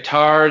bigger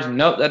guitars, and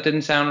nope, that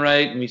didn't sound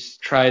right. And we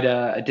tried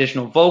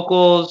additional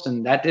vocals,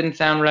 and that didn't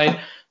sound right.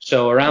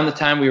 So around the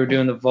time we were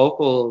doing the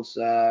vocals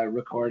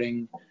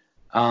recording,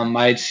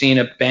 I had seen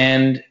a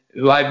band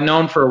who I've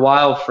known for a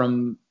while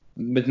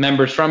with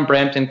members from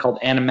Brampton called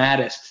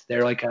Animatists.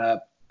 They're like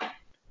a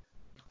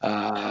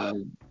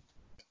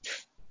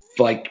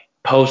like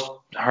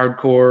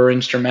post-hardcore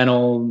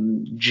instrumental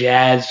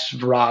jazz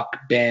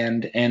rock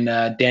band, and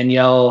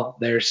Danielle,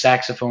 their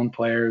saxophone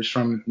player, is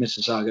from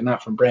Mississauga,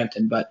 not from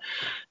Brampton, but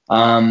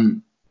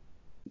one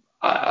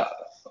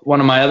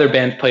of my other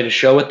bands played a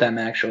show with them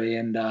actually,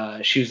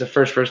 and she was the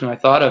first person I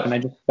thought of, and I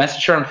just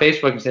messaged her on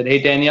Facebook and said,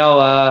 "Hey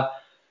Danielle,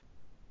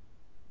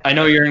 I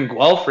know you're in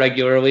Guelph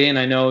regularly, and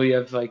I know you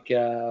have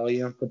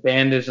the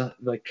band is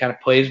like kind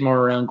of plays more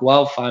around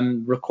Guelph.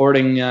 I'm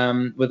recording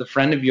with a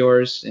friend of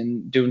yours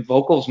and doing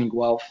vocals in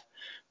Guelph.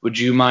 Would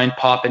you mind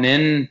popping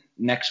in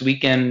next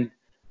weekend,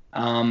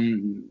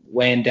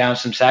 laying down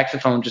some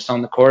saxophone just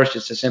on the chorus,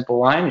 just a simple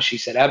line?" And she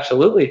said,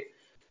 "Absolutely."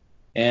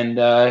 And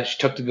she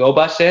took the go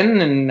bus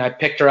in, and I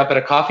picked her up at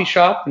a coffee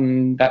shop,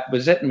 and that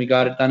was it. And we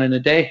got it done in a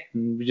day.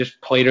 And we just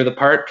played her the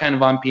part kind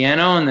of on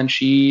piano, and then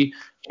she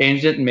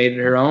changed it and made it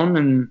her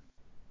own,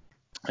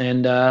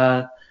 and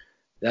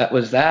that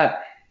was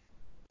that.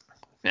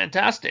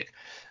 Fantastic.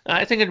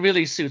 I think it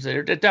really suits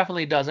it. It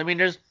definitely does. I mean,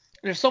 there's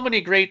so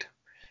many great,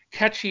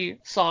 catchy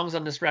songs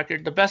on this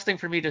record. The best thing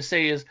for me to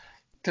say is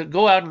to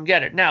go out and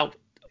get it. Now,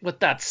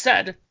 with that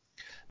said,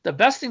 the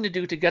best thing to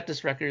do to get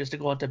this record is to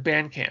go onto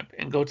Bandcamp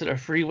and go to the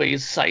Freeways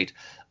site.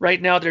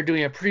 Right now, they're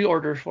doing a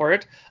pre-order for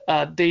it.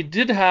 They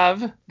did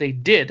have a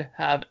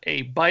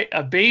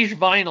beige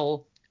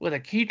vinyl with a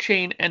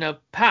keychain and a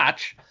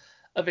patch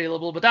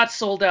available, but that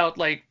sold out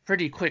like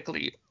pretty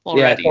quickly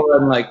already. Yeah,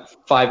 it's in like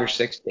 5 or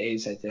 6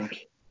 days, I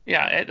think.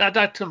 Yeah,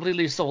 that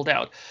completely sold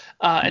out.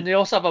 And they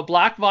also have a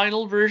black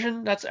vinyl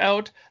version that's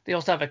out. They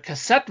also have a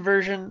cassette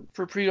version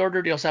for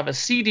pre-order. They also have a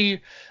CD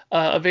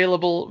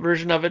available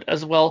version of it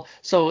as well.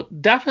 So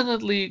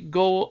definitely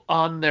go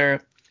on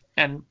there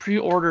and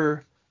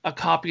pre-order a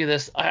copy of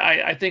this.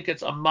 I think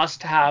it's a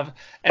must-have,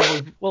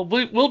 and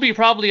we'll be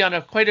probably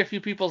on quite a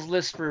few people's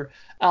list for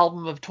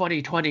album of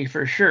 2020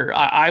 for sure.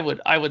 I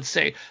would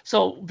say.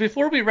 So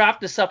before we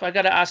wrap this up, I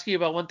got to ask you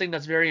about one thing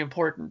that's very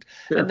important,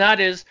 Sure. and that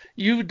is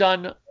you've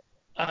done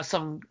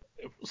some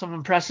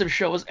impressive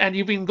shows, and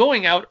you've been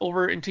going out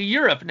over into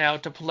Europe now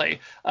to play.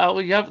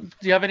 Do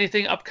you have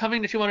anything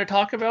upcoming that you want to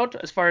talk about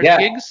as far as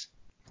gigs?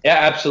 Yeah,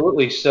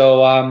 absolutely.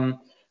 So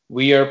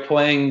we are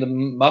playing the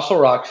Muscle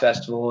Rock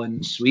Festival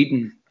in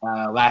Sweden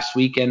last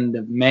weekend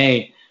of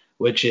May,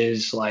 which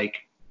is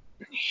like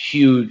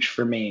huge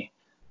for me.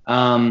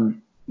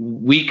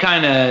 We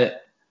kind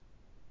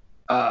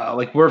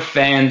of we're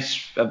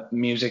fans of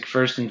music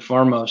first and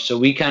foremost, so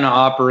we kind of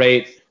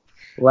operate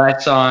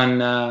less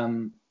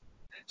on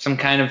some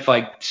kind of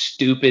like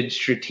stupid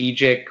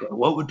strategic,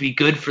 what would be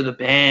good for the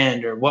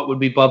band or what would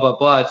be blah blah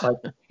blah. It's like,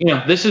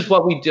 this is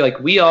what we do. Like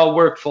we all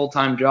work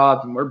full-time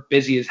jobs and we're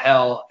busy as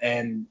hell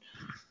and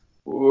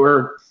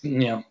we're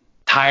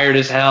tired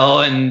as hell,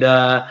 and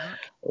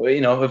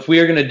if we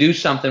are going to do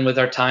something with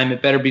our time,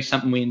 it better be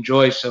something we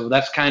enjoy. So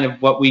that's kind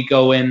of what we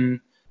go in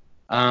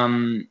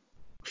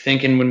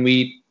thinking when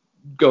we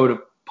go to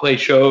play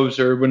shows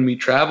or when we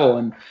travel.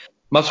 And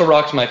Muscle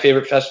Rock's my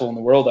favorite festival in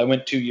the world. I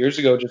went 2 years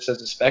ago just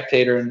as a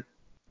spectator, and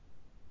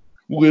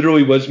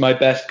literally was my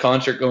best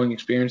concert going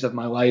experience of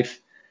my life.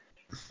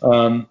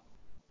 So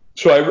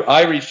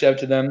I reached out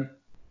to them,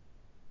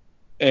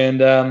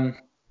 and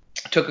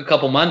took a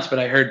couple months, but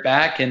I heard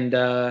back, and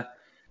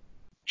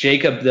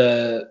Jacob,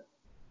 the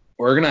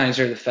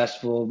organizer of the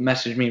festival,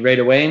 messaged me right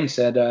away and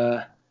said,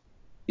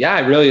 yeah,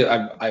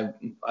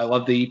 I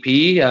love the EP.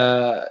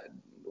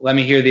 Let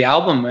me hear the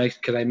album,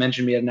 because I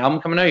mentioned we had an album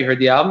coming out. You heard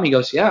the album? He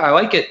goes, yeah, I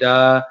like it.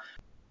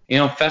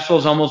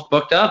 Festival's almost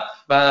booked up.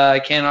 I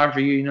can't offer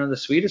you, the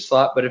sweetest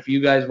slot, but if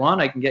you guys want,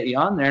 I can get you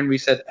on there. And we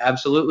said,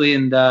 absolutely.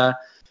 And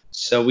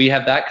so we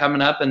have that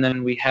coming up, and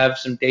then we have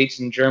some dates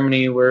in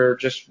Germany we're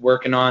just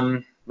working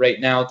on right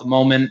now at the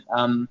moment.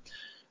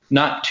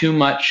 Not too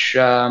much,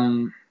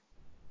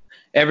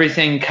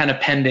 everything kind of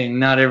pending,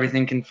 not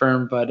everything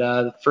confirmed, but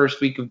the first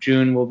week of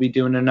June we'll be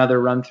doing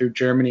another run through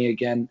Germany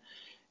again.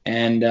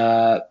 And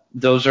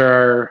those are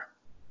our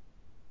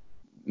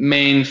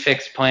main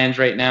fixed plans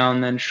right now.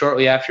 And then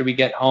shortly after we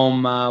get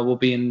home, we'll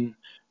be in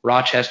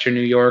Rochester,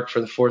 New York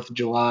for the 4th of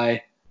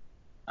July,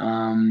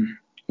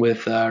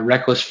 with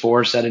Reckless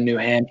Force out of New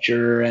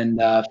Hampshire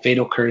and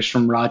Fatal Curse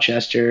from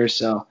Rochester.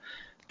 So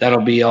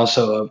that'll be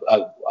also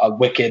a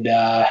wicked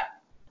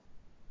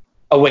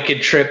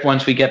trip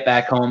once we get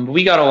back home. But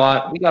we got a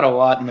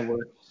lot in the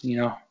works.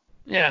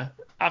 Yeah,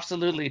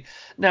 absolutely.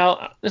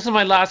 Now, this is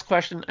my last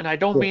question, and I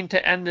don't mean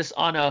to end this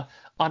on a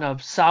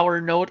sour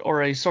note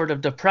or a sort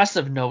of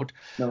depressive note,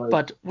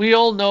 but we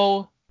all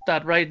know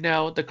that right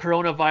now the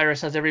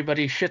coronavirus has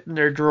everybody shit in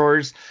their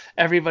drawers.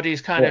 Everybody's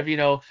kind of,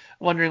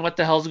 wondering what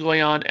the hell's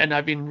going on. And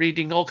I've been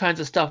reading all kinds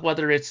of stuff,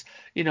 whether it's,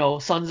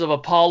 Sons of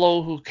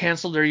Apollo, who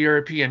canceled their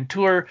European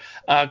tour.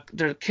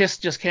 Their Kiss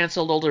just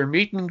canceled all their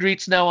meet and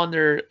greets now on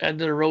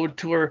their road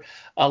tour.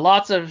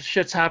 Lots of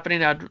shit's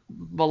happening that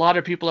a lot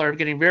of people are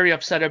getting very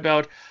upset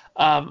about.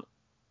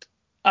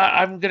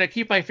 I'm going to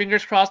keep my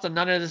fingers crossed that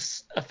none of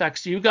this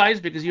affects you guys,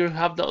 because you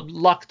have the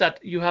luck that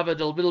you have it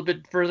a little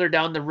bit further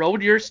down the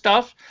road, your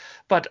stuff.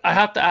 But I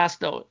have to ask,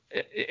 though,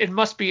 it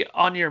must be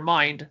on your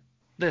mind,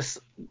 this,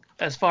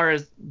 as far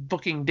as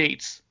booking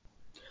dates.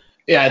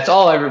 Yeah, it's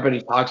all everybody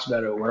talks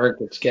about at work.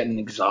 It's getting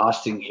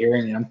exhausting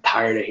hearing it. I'm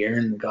tired of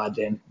hearing the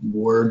goddamn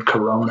word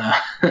corona.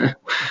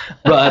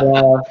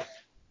 But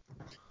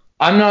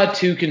I'm not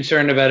too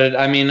concerned about it.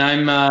 I mean,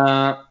 I'm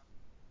a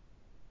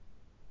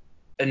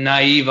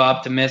naive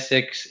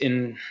optimistic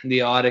in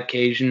the odd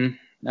occasion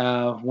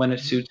when it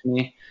suits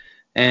me.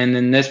 And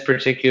in this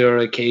particular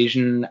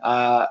occasion,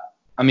 I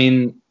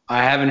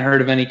haven't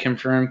heard of any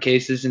confirmed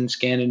cases in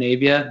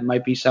Scandinavia. There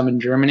might be some in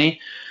Germany.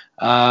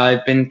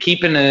 I've been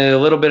keeping a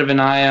little bit of an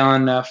eye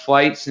on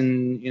flights,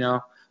 and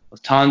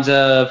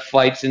Lufthansa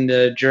flights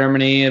into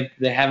Germany.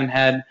 They haven't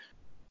had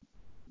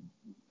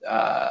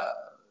a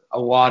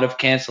lot of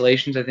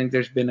cancellations. I think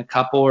there's been a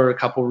couple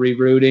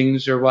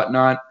reroutings or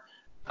whatnot.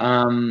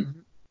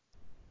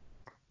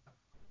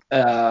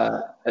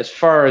 As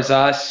far as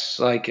us,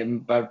 like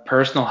in my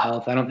personal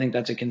health, I don't think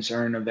that's a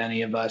concern of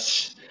any of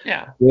us.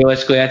 Yeah.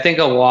 Realistically, I think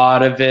a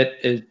lot of it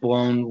is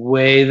blown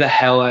way the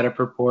hell out of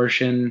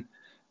proportion.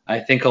 I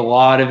think a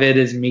lot of it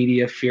is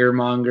media fear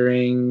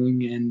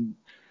mongering, and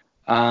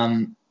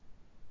I'm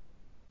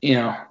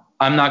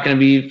not going to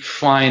be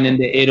flying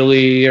into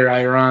Italy or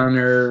Iran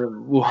or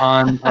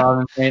Wuhan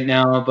province right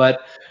now,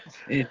 but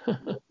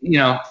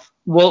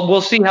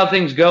we'll see how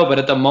things go. But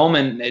at the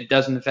moment, it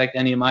doesn't affect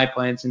any of my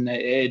plans, and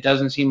it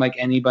doesn't seem like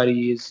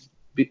anybody is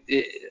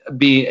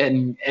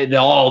at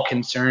all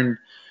concerned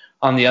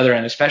on the other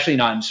end, especially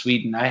not in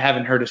Sweden. I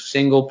haven't heard a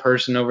single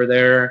person over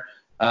there,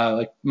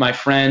 like my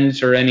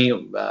friends or any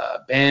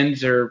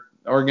bands or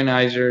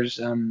organizers,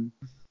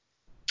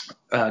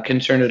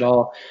 concerned at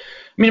all.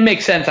 I mean, it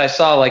makes sense. I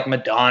saw like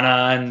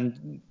Madonna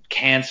and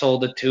cancel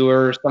the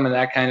tour, some of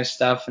that kind of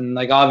stuff. And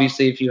like,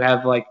 obviously, if you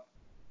have like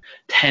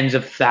tens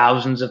of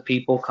thousands of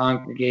people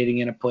congregating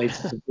in a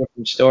place, it's a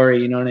different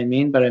story. You know what I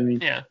mean? But I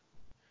mean, yeah.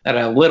 At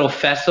a little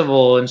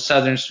festival in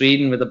southern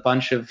Sweden with a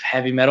bunch of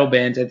heavy metal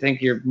bands, I think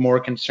you're more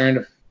concerned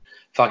of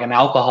fucking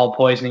alcohol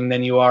poisoning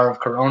than you are of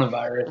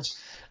coronavirus.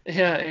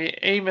 Yeah,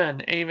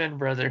 amen,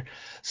 brother.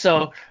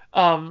 So,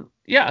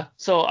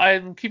 so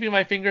I'm keeping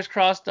my fingers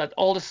crossed that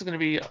all this is going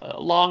to be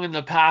long in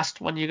the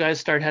past when you guys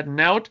start heading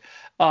out.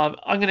 I'm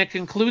going to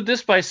conclude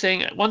this by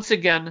saying, once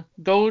again,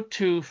 go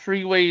to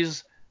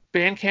Freeway's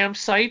Bandcamp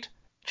site,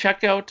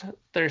 check out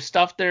their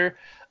stuff there,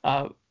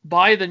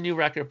 buy the new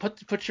record,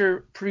 put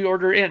your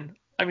pre-order in.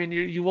 I mean,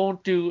 you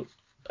won't do.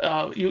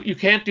 You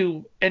can't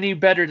do any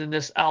better than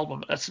this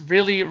album. That's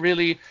really,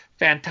 really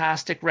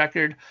fantastic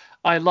record.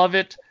 I love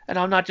it, and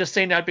I'm not just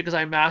saying that because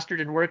I mastered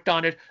and worked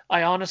on it.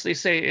 I honestly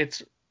say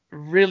it's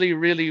really,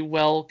 really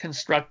well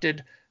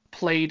constructed,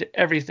 played,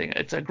 everything.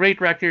 It's a great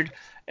record,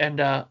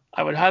 and I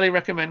would highly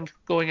recommend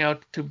going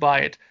out to buy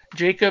it.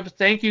 Jacob,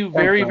 thank you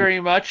very, very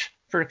much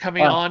for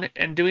coming on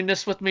and doing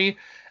this with me,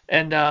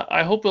 and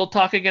I hope we'll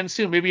talk again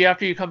soon. Maybe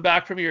after you come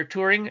back from your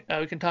touring,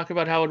 we can talk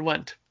about how it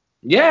went.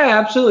 Yeah,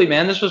 absolutely,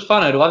 man. This was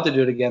fun. I'd love to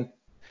do it again.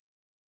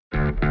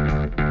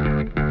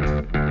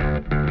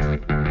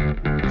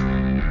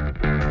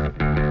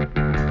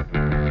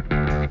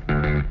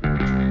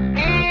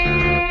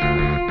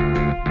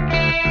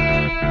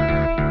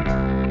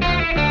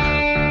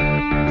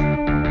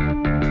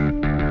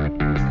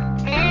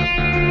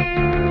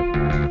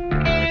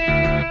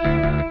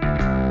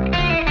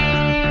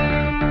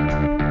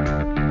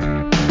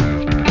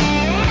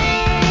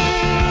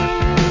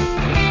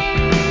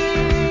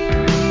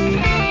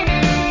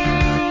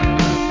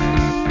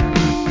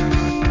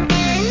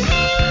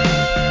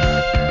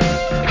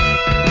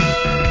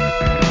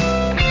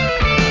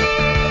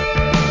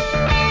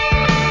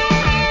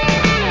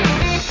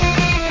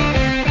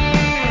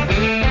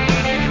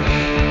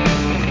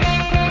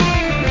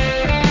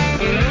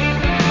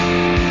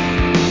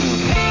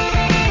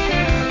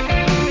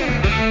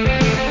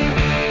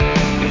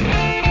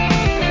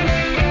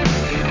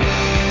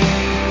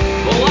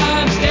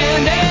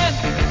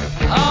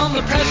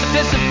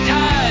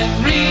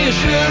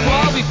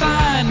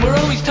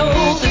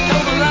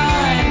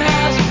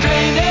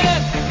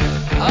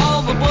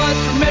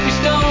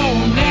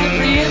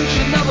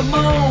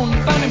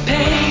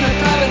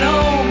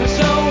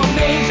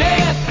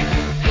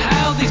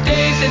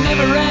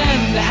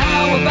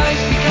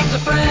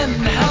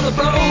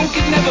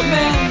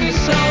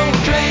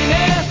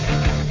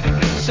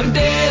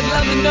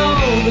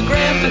 the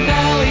grand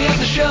finale of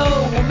the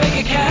show. We'll make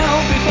it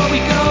count before we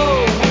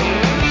go.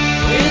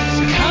 It's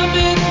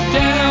coming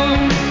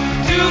down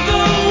to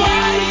the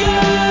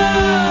wire.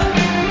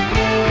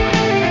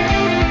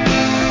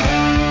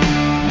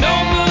 No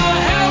more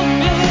help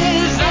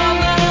is on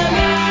the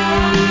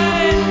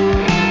line.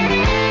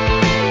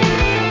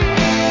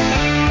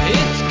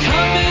 It's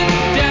coming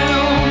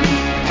down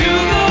to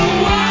the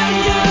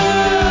wire.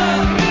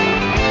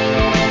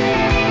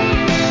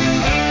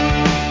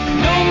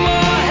 No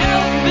more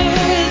help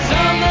is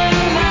on the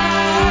line.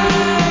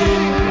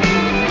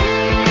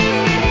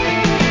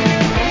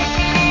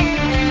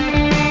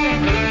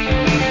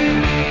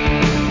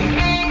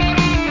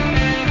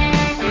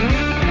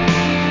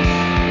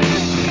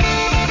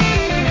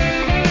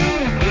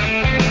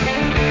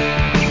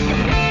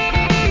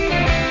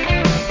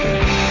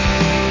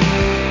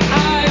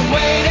 I'm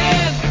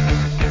waiting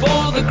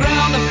for the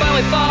ground to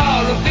finally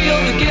fall, reveal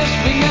the gifts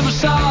we never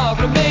saw,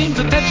 remain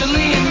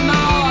perpetually in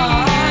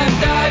awe. I'm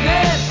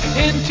diving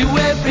into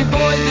every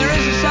void there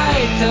is in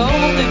sight, to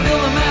only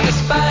fill them out of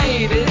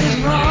spite. It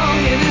isn't wrong,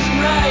 it isn't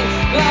right.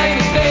 Light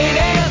is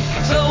fading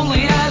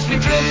slowly as we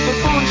drift for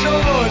foreign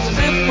shores, as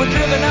if we're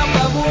driven out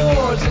by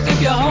wars, as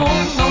if your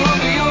home's no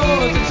longer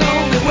yours. It's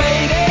only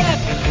waiting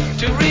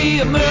to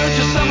re-emerge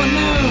as someone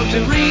new, to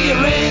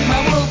rearrange my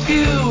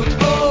worldview,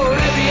 explore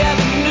every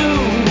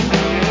avenue.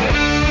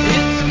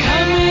 It's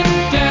coming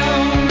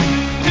down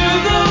to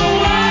the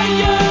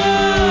wire.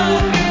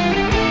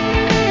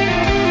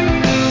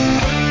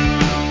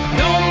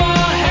 No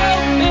more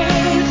help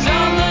is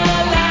on the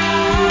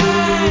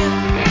line.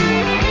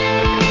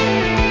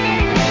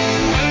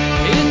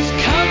 It's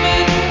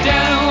coming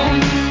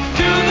down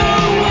to the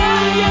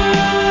wire.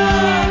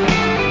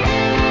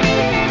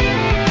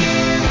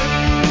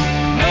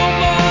 No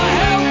more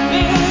help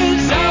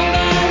is on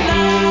the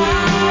line.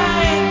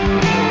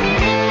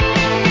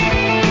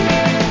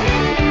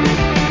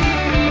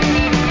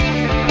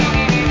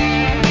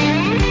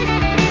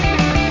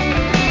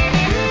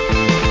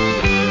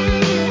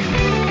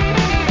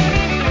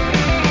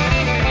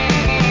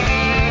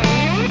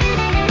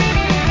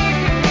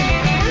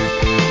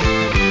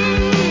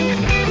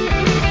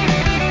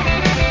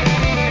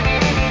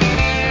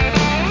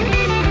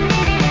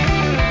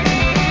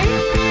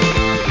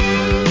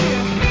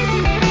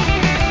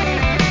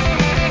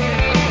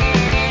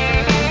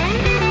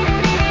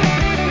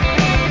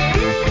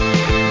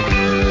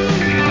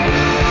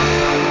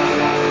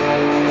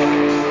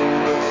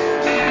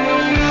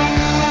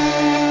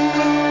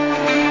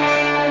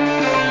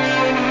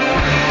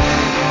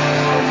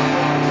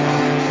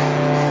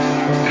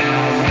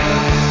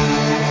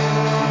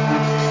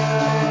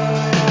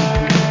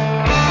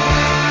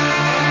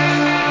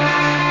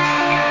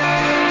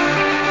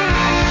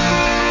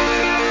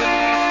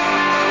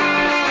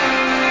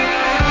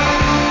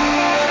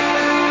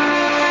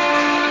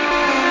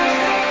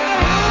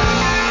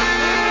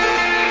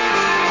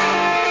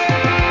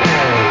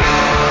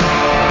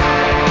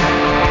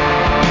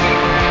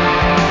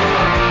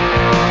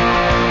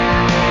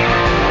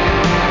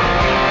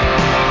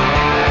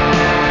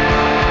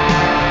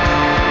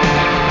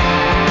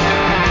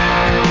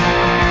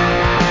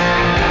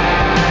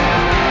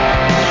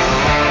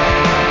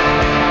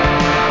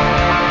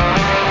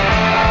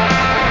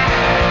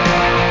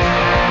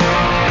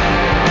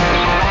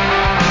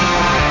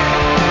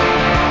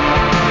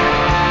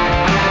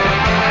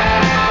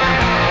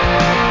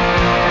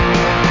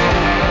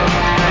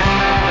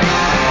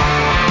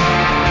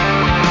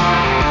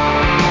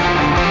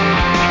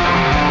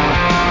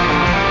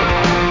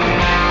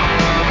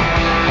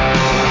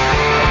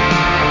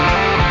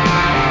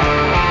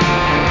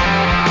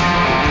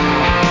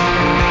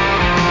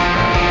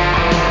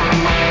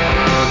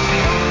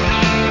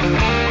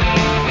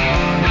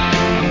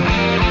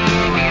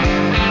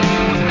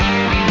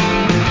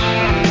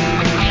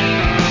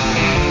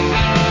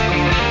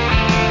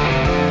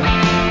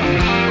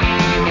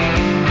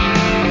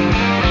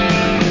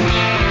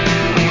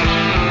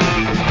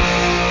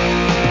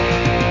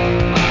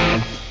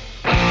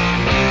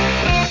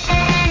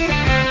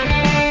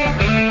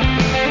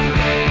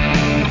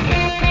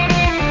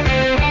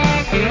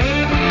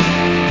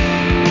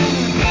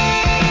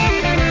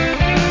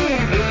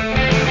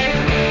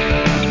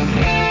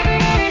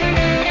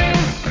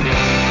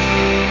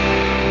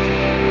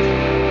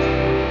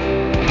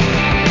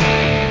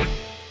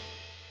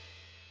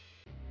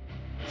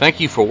 Thank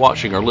you for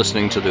watching or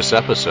listening to this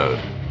episode.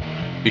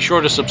 Be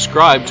sure to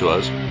subscribe to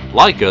us,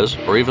 like us,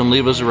 or even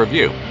leave us a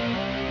review.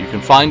 You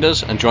can find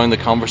us and join the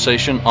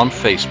conversation on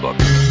Facebook.